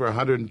sink went for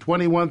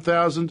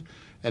 $121,000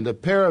 and a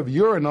pair of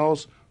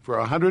urinals for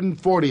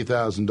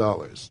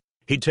 $140,000.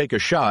 He'd take a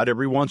shot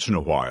every once in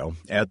a while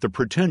at the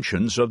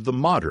pretensions of the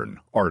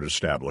modern art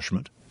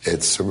establishment.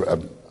 It's a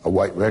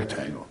white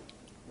rectangle.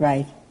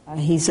 Right.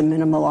 He's a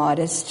minimal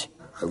artist.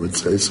 I would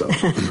say so.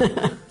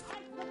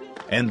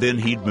 And then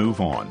he'd move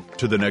on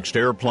to the next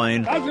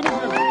airplane,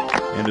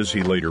 and as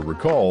he later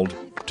recalled,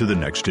 to the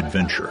next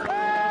adventure.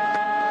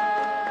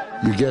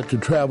 You get to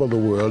travel the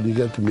world, you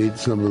get to meet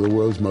some of the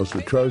world's most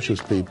atrocious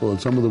people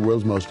and some of the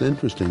world's most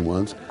interesting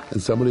ones,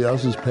 and somebody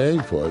else is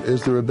paying for it.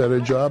 Is there a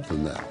better job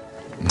than that?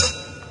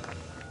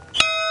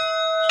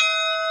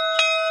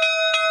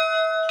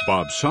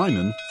 Bob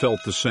Simon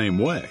felt the same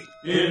way.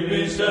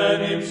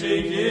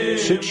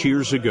 6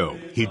 years ago,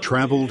 he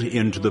traveled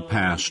into the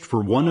past for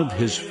one of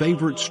his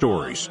favorite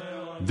stories,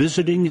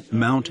 visiting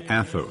Mount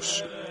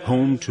Athos,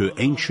 home to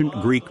ancient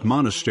Greek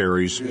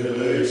monasteries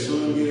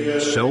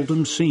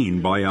seldom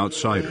seen by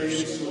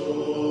outsiders.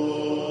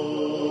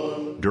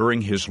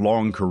 During his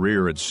long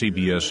career at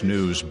CBS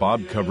News,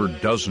 Bob covered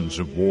dozens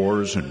of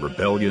wars and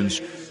rebellions,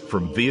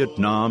 from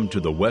Vietnam to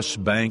the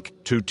West Bank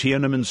to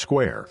Tiananmen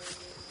Square.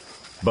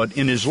 But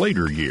in his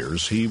later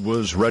years, he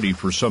was ready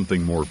for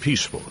something more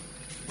peaceful.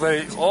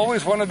 They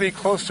always want to be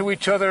close to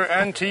each other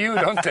and to you,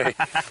 don't they?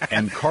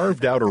 And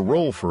carved out a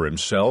role for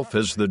himself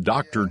as the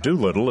Dr.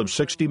 Dolittle of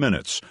 60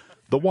 Minutes,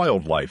 the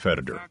wildlife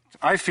editor.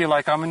 I feel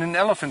like I'm in an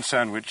elephant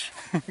sandwich.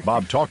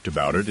 Bob talked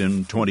about it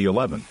in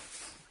 2011.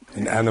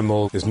 An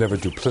animal is never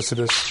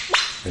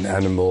duplicitous. An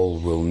animal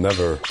will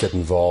never get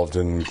involved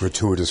in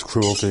gratuitous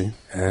cruelty.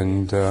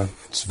 And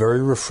it's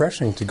very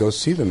refreshing to go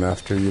see them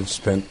after you've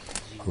spent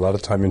a lot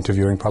of time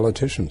interviewing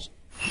politicians.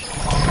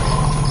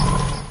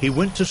 He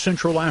went to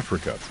Central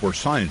Africa, where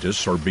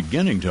scientists are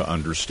beginning to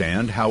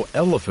understand how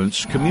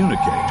elephants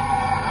communicate.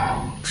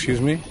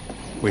 Excuse me?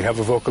 We have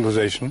a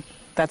vocalization.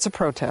 That's a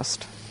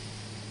protest.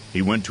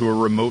 He went to a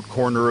remote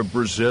corner of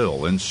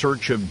Brazil in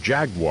search of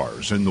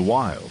jaguars in the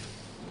wild.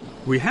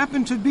 We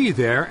happened to be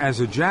there as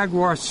a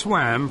jaguar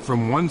swam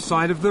from one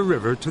side of the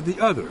river to the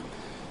other.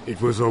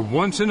 It was a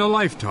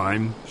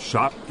once-in-a-lifetime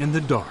shot in the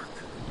dark.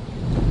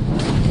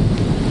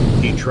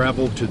 He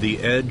traveled to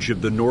the edge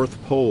of the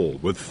North Pole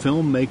with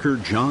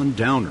filmmaker John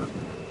Downer,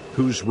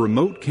 whose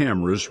remote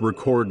cameras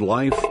record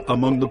life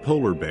among the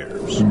polar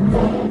bears.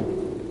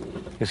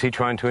 Is he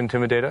trying to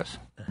intimidate us?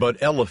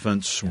 But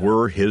elephants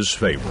were his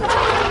favorite.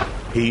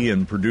 He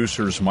and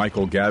producers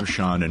Michael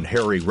Gavshon and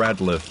Harry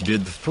Radliff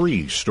did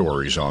 3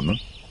 stories on them.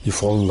 You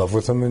fall in love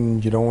with them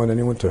and you don't want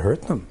anyone to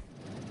hurt them.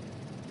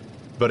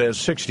 But as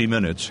 60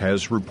 Minutes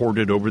has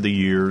reported over the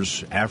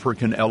years,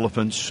 African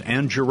elephants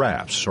and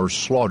giraffes are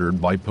slaughtered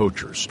by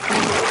poachers.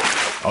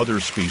 Other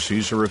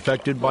species are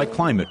affected by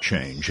climate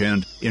change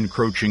and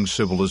encroaching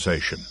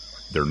civilization.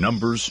 Their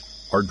numbers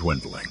are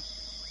dwindling.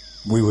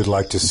 We would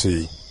like to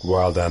see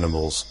wild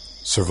animals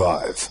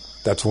survive.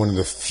 That's one of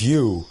the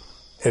few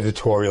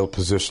editorial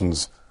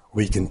positions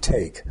we can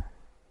take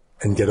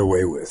and get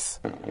away with.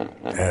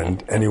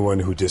 And anyone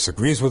who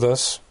disagrees with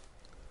us,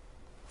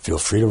 feel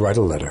free to write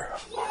a letter.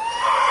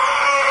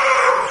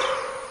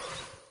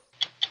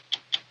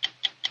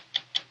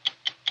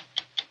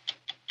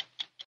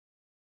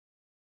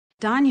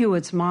 Don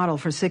Hewitt's model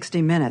for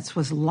 60 Minutes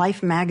was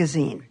Life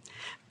magazine.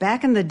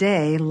 Back in the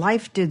day,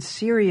 Life did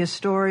serious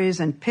stories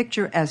and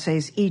picture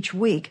essays each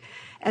week,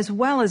 as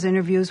well as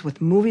interviews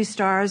with movie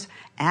stars,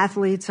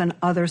 athletes, and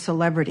other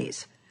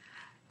celebrities.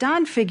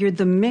 Don figured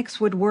the mix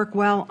would work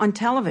well on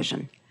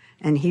television,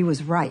 and he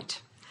was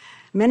right.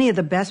 Many of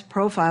the best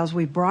profiles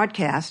we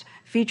broadcast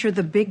feature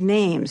the big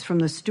names from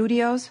the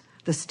studios,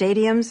 the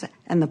stadiums,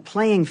 and the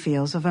playing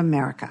fields of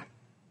America.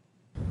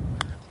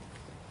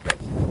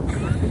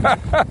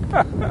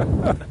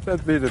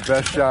 That'd be the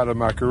best shot of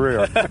my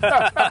career.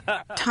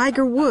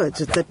 Tiger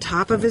Woods at the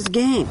top of his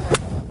game.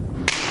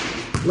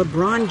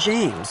 LeBron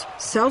James,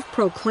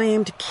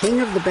 self-proclaimed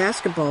king of the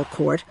basketball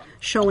court,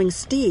 showing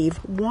Steve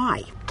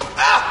why.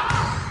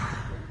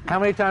 How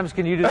many times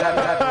can you do that in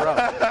a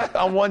row?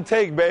 I'm one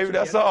take, baby.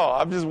 That's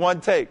all. I'm just one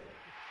take.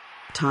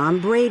 Tom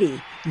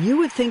Brady. You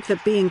would think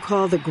that being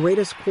called the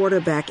greatest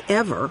quarterback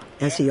ever,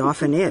 as he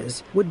often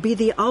is, would be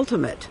the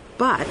ultimate.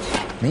 But...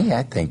 Me,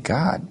 I think,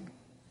 God,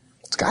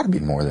 it's got to be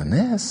more than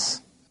this.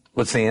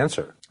 What's the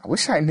answer? I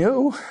wish I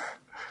knew.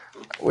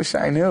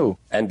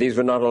 And these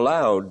were not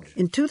allowed.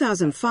 In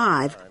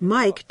 2005,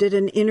 Mike did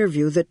an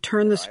interview that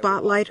turned the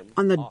spotlight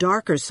on the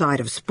darker side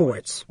of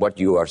sports. What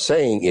you are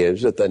saying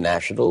is that the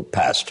national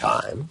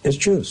pastime is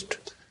juiced.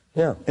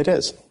 Yeah, it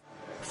is.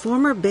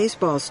 Former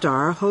baseball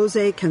star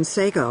Jose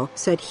Canseco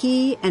said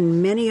he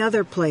and many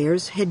other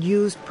players had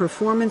used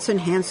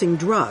performance-enhancing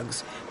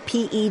drugs,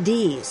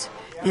 PEDs,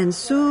 and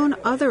soon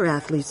other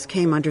athletes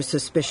came under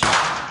suspicion.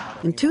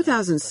 In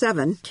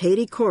 2007,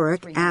 Katie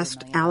Couric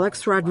asked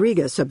Alex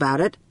Rodriguez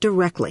about it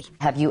directly.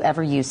 Have you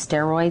ever used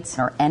steroids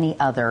or any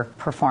other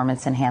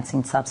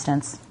performance-enhancing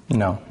substance?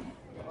 No.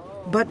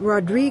 But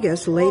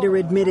Rodriguez later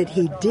admitted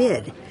he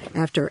did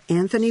after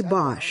Anthony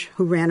Bosch,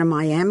 who ran a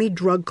Miami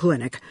drug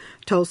clinic,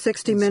 told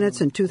 60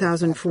 Minutes in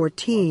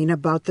 2014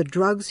 about the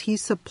drugs he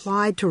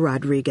supplied to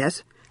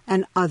Rodriguez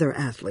and other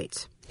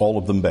athletes. All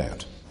of them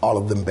banned. All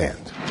of them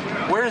banned.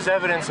 Where's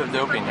evidence of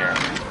doping here?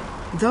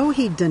 Though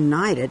he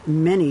denied it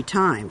many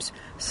times,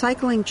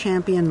 cycling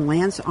champion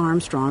Lance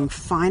Armstrong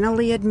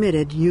finally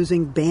admitted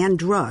using banned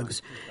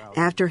drugs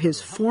after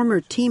his former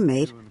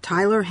teammate,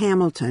 Tyler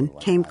Hamilton,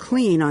 came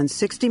clean on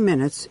 60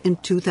 Minutes in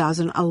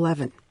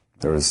 2011.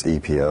 There was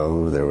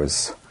EPO, there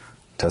was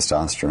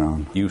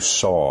testosterone. You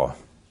saw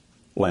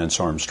Lance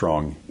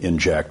Armstrong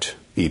inject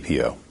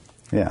EPO.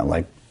 Yeah,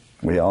 like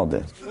we all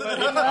did.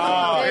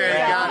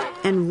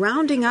 And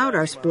rounding out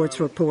our sports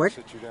report,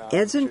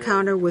 Ed's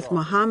encounter with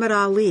Muhammad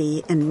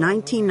Ali in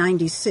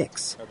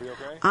 1996.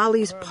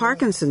 Ali's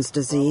Parkinson's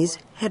disease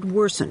had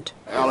worsened.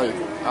 Ali.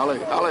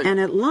 And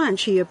at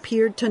lunch, he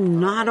appeared to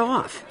nod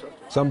off.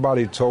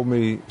 Somebody told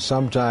me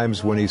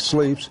sometimes when he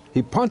sleeps,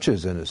 he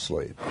punches in his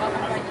sleep.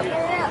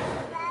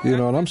 You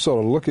know, and I'm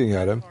sort of looking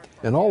at him,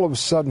 and all of a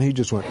sudden he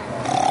just went...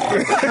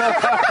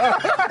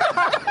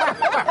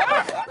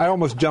 I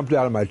almost jumped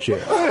out of my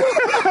chair.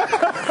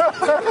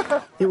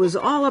 It was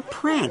all a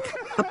prank,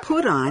 a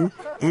put-on,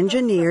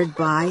 engineered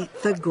by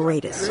the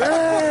greatest.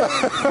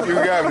 You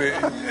got me.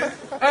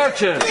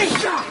 Action!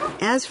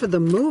 As for the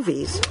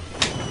movies...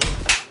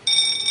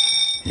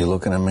 You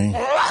looking at me?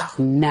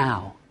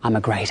 Now I'm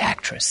a great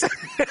actress.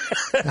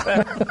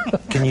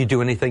 Can you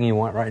do anything you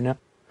want right now?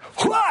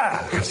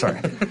 Sorry.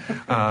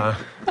 I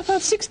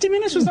thought 60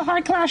 Minutes was a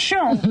high-class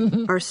show.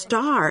 Our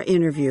star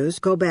interviews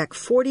go back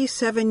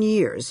 47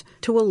 years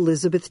to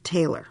Elizabeth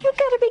Taylor. You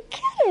gotta be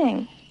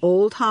kidding.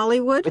 Old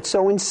Hollywood. It's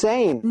so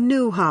insane.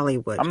 New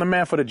Hollywood. I'm the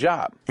man for the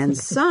job. And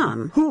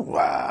some who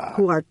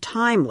are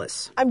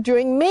timeless. I'm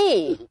doing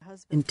me.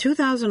 In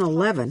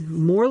 2011,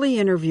 Morley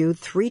interviewed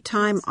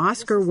three-time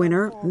Oscar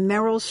winner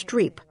Meryl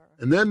Streep.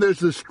 And then there's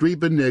the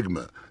Streep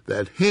enigma,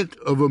 that hint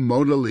of a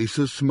Mona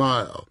Lisa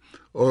smile,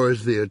 or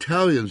as the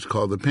Italians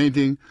call the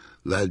painting,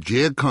 La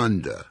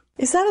Gioconda.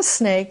 Is that a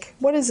snake?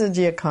 What is a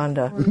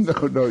Gioconda?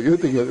 No, you're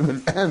thinking of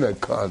an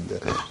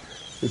anaconda.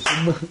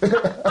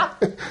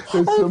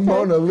 It's a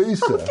Mona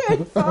Lisa.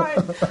 Okay,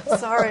 fine.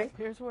 Sorry.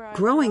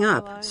 Growing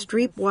up,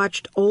 Streep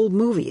watched old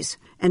movies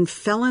and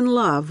fell in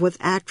love with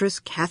actress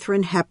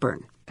Katharine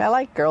Hepburn. I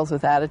like girls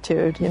with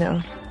attitude, you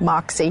know,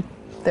 moxie.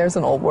 There's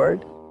an old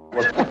word.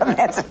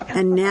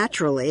 And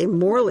naturally,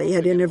 Morley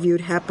had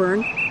interviewed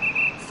Hepburn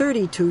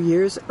 32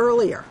 years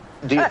earlier.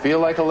 Do you feel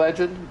like a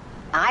legend?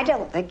 I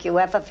don't think you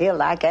ever feel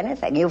like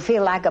anything. You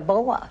feel like a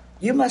boa.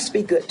 You must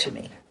be good to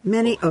me.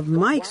 Many of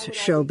Mike's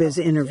showbiz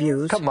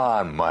interviews Come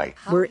on, Mike.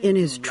 were in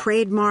his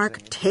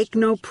trademark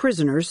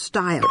take-no-prisoners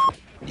style.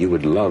 You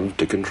would love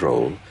to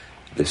control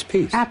this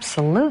piece.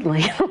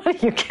 Absolutely. Are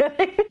you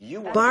kidding?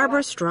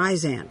 Barbara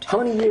Streisand. How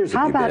many years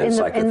have you been in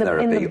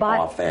psychotherapy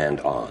off and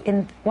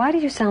on? Why do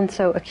you sound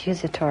so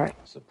accusatory?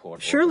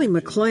 Shirley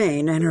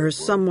MacLaine and her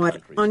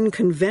somewhat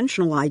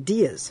unconventional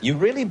ideas. You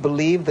really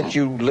believe that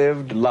you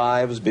lived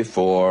lives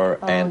before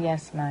and... Oh,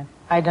 yes, ma'am.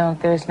 I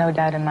don't. There's no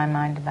doubt in my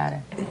mind about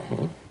it.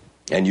 Mm-hmm.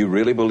 And you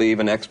really believe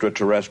an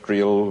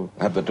extraterrestrial...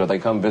 Do they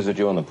come visit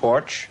you on the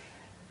porch?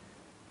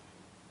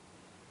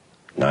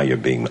 Now you're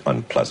being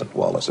unpleasant,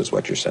 Wallace, is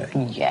what you're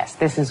saying. Yes,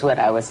 this is what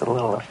I was a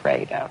little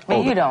afraid of.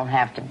 But you don't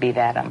have to be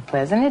that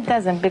unpleasant. It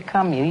doesn't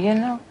become you, you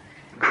know?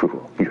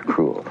 Cruel. You're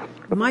cruel.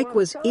 Mike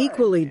was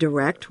equally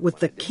direct with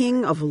the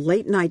king of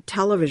late-night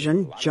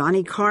television,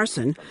 Johnny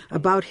Carson,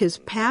 about his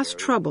past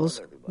troubles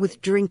with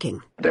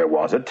drinking. There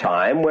was a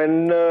time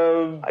when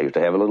I used to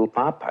have a little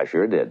pop. I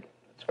sure did.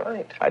 That's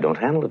right. I don't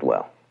handle it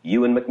well.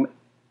 You and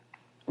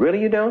Really,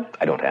 you don't?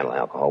 I don't handle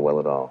alcohol well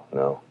at all,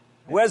 no.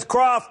 Where's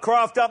Croft?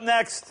 Croft up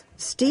next.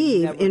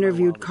 Steve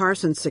interviewed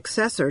Carson's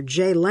successor,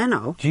 Jay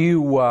Leno,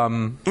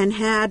 and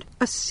had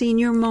a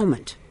senior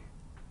moment.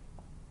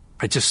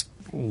 I just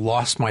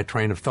lost my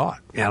train of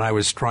thought, and I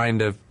was trying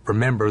to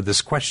remember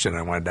this question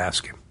I wanted to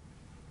ask him.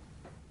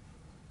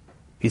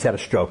 He's had a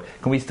stroke.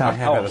 Can we stop? I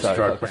have had a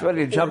stroke. He's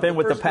ready to jump in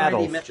with the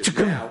paddles.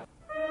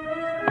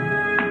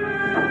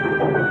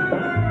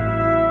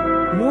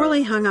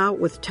 Morley hung out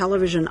with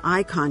television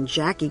icon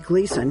Jackie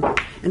Gleason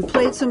and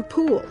played some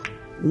pool,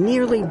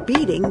 nearly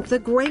beating the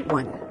Great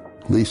One.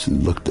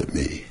 Gleason looked at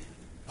me,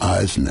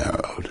 eyes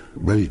narrowed,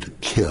 ready to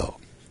kill,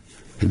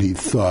 and he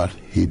thought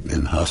he'd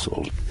been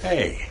hustled.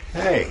 Hey.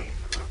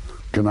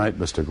 Good night,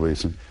 Mr.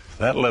 Gleason.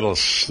 That little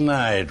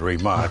snide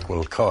remark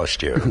will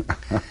cost you.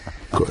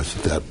 Of course,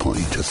 at that point,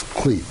 he just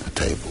cleaned the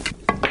table.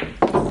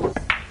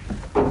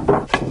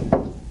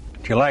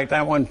 Do you like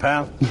that one,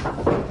 pal?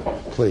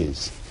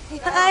 Please.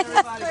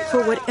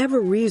 For whatever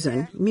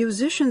reason,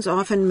 musicians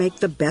often make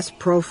the best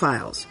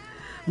profiles.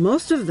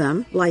 Most of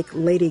them, like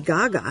Lady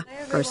Gaga,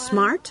 are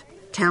smart,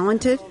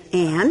 talented,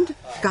 and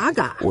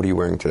Gaga. What are you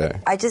wearing today?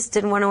 I just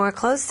didn't want to wear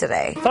clothes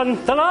today.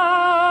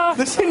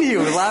 Listen to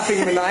you,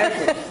 laughing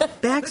maniacally.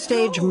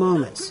 Backstage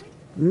moments.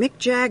 Mick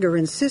Jagger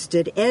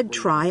insisted Ed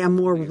try a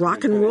more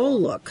rock and roll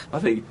look. I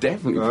think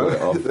definitely put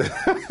it off.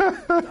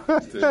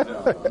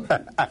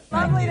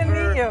 Lovely to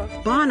meet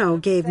you. Bono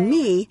gave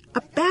me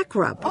a back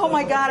rub. Oh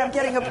my God, I'm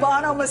getting a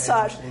Bono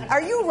massage.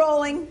 Are you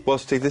rolling? Well,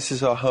 Steve, this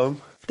is our home.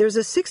 There's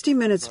a 60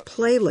 Minutes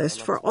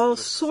playlist for all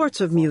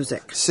sorts of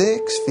music.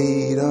 6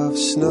 feet of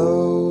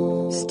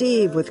snow.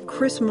 Steve with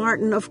Chris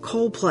Martin of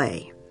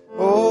Coldplay.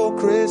 Oh,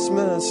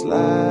 Christmas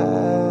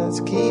lights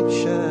keep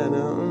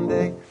shining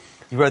day.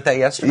 You wrote that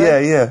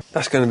yesterday? Yeah.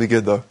 That's going to be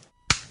good, though.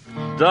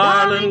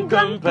 Darling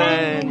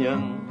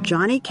companion.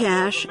 Johnny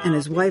Cash and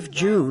his wife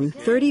June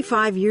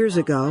 35 years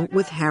ago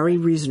with Harry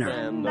Reasoner.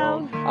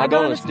 I'm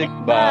going to stick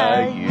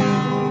by you.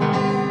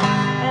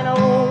 And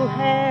old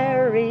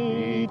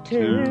Harry,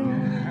 too.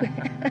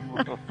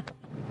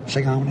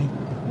 Sing harmony?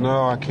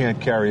 No, I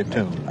can't carry a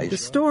tune. The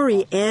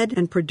story Ed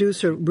and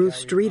producer Ruth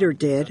Streeter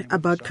did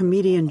about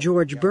comedian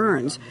George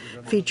Burns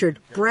featured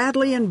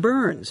Bradley and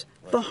Burns,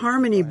 the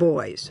Harmony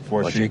Boys.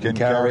 For she can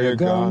carry a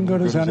gun,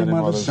 good as any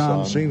mother's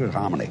son. Sing with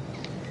harmony.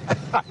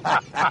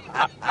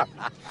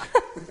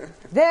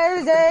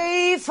 There's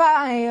a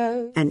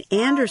fire. And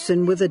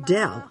Anderson with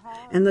Adele,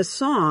 and the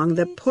song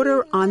that put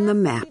her on the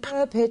map.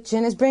 The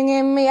pitching is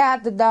bringing me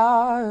out the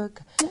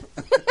dark.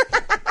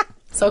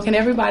 So can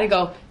everybody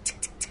go...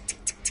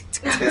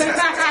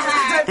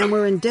 And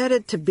we're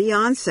indebted to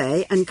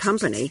Beyonce and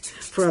company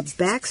for a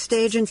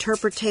backstage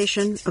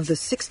interpretation of the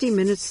 60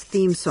 Minutes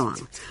theme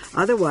song,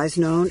 otherwise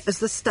known as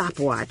the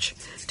stopwatch,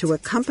 to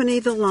accompany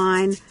the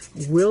line,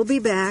 "We'll be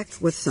back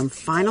with some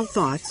final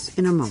thoughts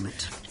in a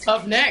moment."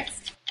 Up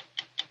next.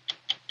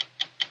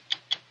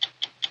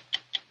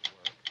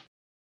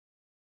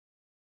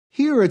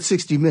 Here at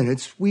 60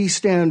 Minutes, we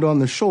stand on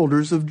the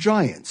shoulders of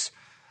giants.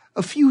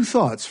 A few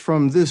thoughts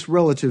from this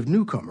relative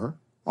newcomer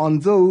on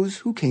those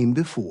who came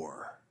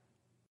before.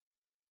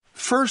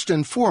 First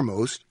and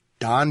foremost,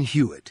 Don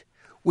Hewitt.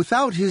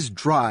 Without his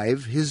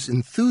drive, his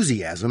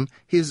enthusiasm,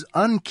 his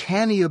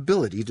uncanny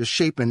ability to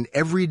shape an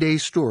everyday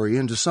story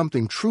into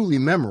something truly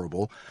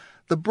memorable,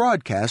 the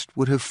broadcast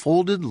would have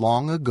folded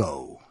long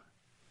ago.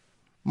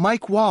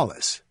 Mike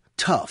Wallace,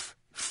 tough,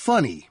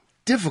 funny,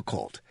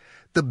 difficult,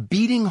 the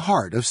beating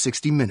heart of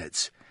 60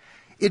 Minutes.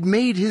 It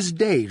made his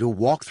day to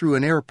walk through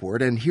an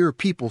airport and hear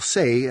people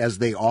say, as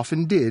they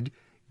often did,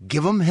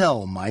 "Give 'em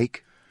hell,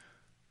 Mike."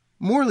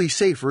 Morley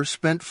Safer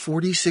spent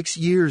 46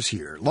 years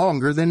here,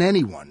 longer than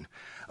anyone.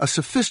 A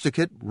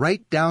sophisticate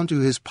right down to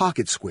his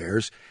pocket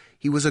squares,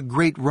 he was a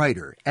great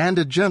writer and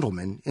a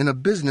gentleman in a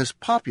business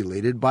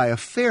populated by a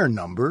fair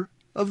number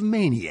of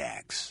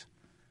maniacs.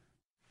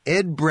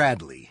 Ed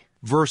Bradley,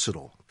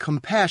 versatile,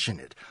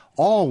 compassionate,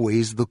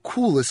 always the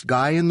coolest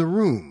guy in the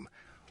room.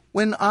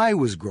 When I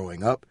was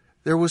growing up,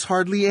 there was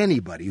hardly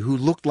anybody who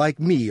looked like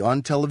me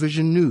on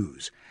television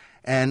news,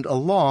 and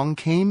along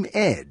came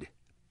Ed,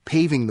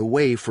 paving the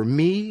way for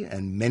me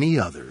and many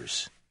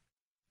others.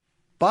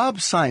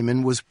 Bob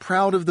Simon was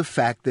proud of the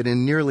fact that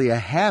in nearly a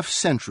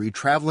half-century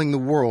traveling the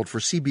world for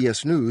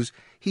CBS News,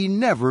 he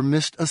never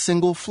missed a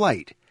single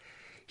flight.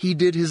 He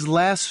did his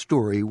last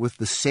story with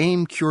the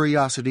same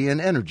curiosity and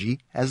energy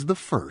as the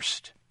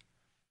first.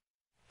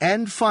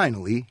 And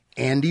finally,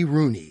 Andy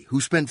Rooney,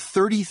 who spent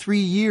 33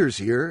 years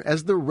here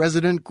as the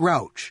resident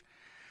grouch.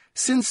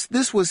 Since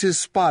this was his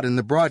spot in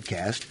the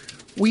broadcast,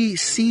 we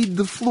cede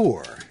the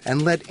floor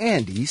and let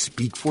Andy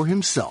speak for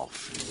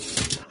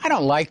himself. I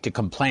don't like to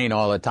complain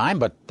all the time,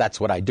 but that's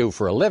what I do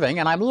for a living,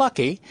 and I'm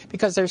lucky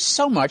because there's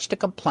so much to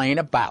complain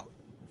about.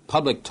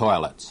 Public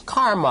toilets,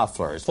 car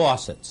mufflers,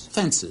 faucets,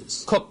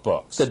 fences,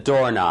 cookbooks, the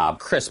doorknob,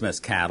 Christmas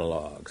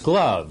catalogs,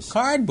 gloves,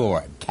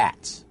 cardboard,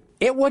 cats.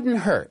 It wouldn't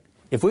hurt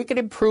if we could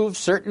improve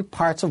certain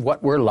parts of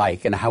what we're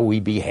like and how we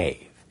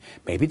behave.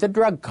 Maybe the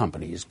drug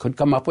companies could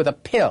come up with a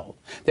pill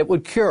that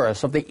would cure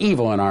us of the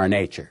evil in our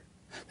nature.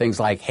 Things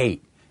like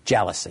hate,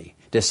 jealousy,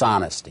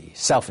 dishonesty,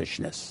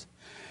 selfishness.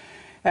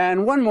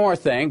 And one more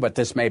thing, but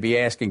this may be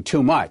asking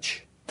too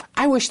much.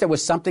 I wish there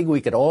was something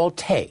we could all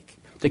take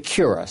to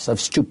cure us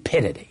of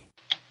stupidity.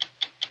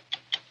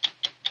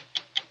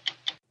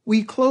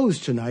 We close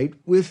tonight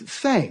with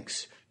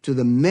thanks to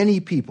the many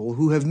people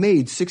who have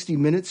made 60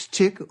 Minutes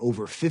tick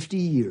over 50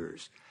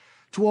 years.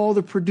 To all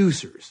the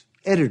producers,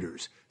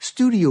 editors,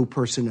 studio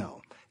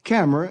personnel,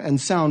 camera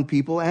and sound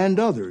people, and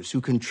others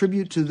who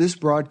contribute to this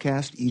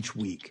broadcast each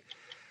week.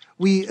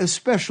 We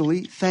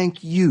especially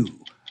thank you,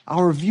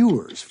 our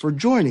viewers, for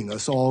joining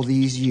us all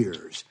these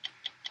years.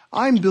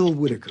 I'm Bill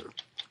Whitaker.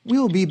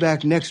 We'll be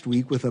back next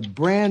week with a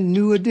brand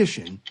new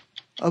edition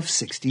of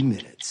 60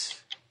 Minutes.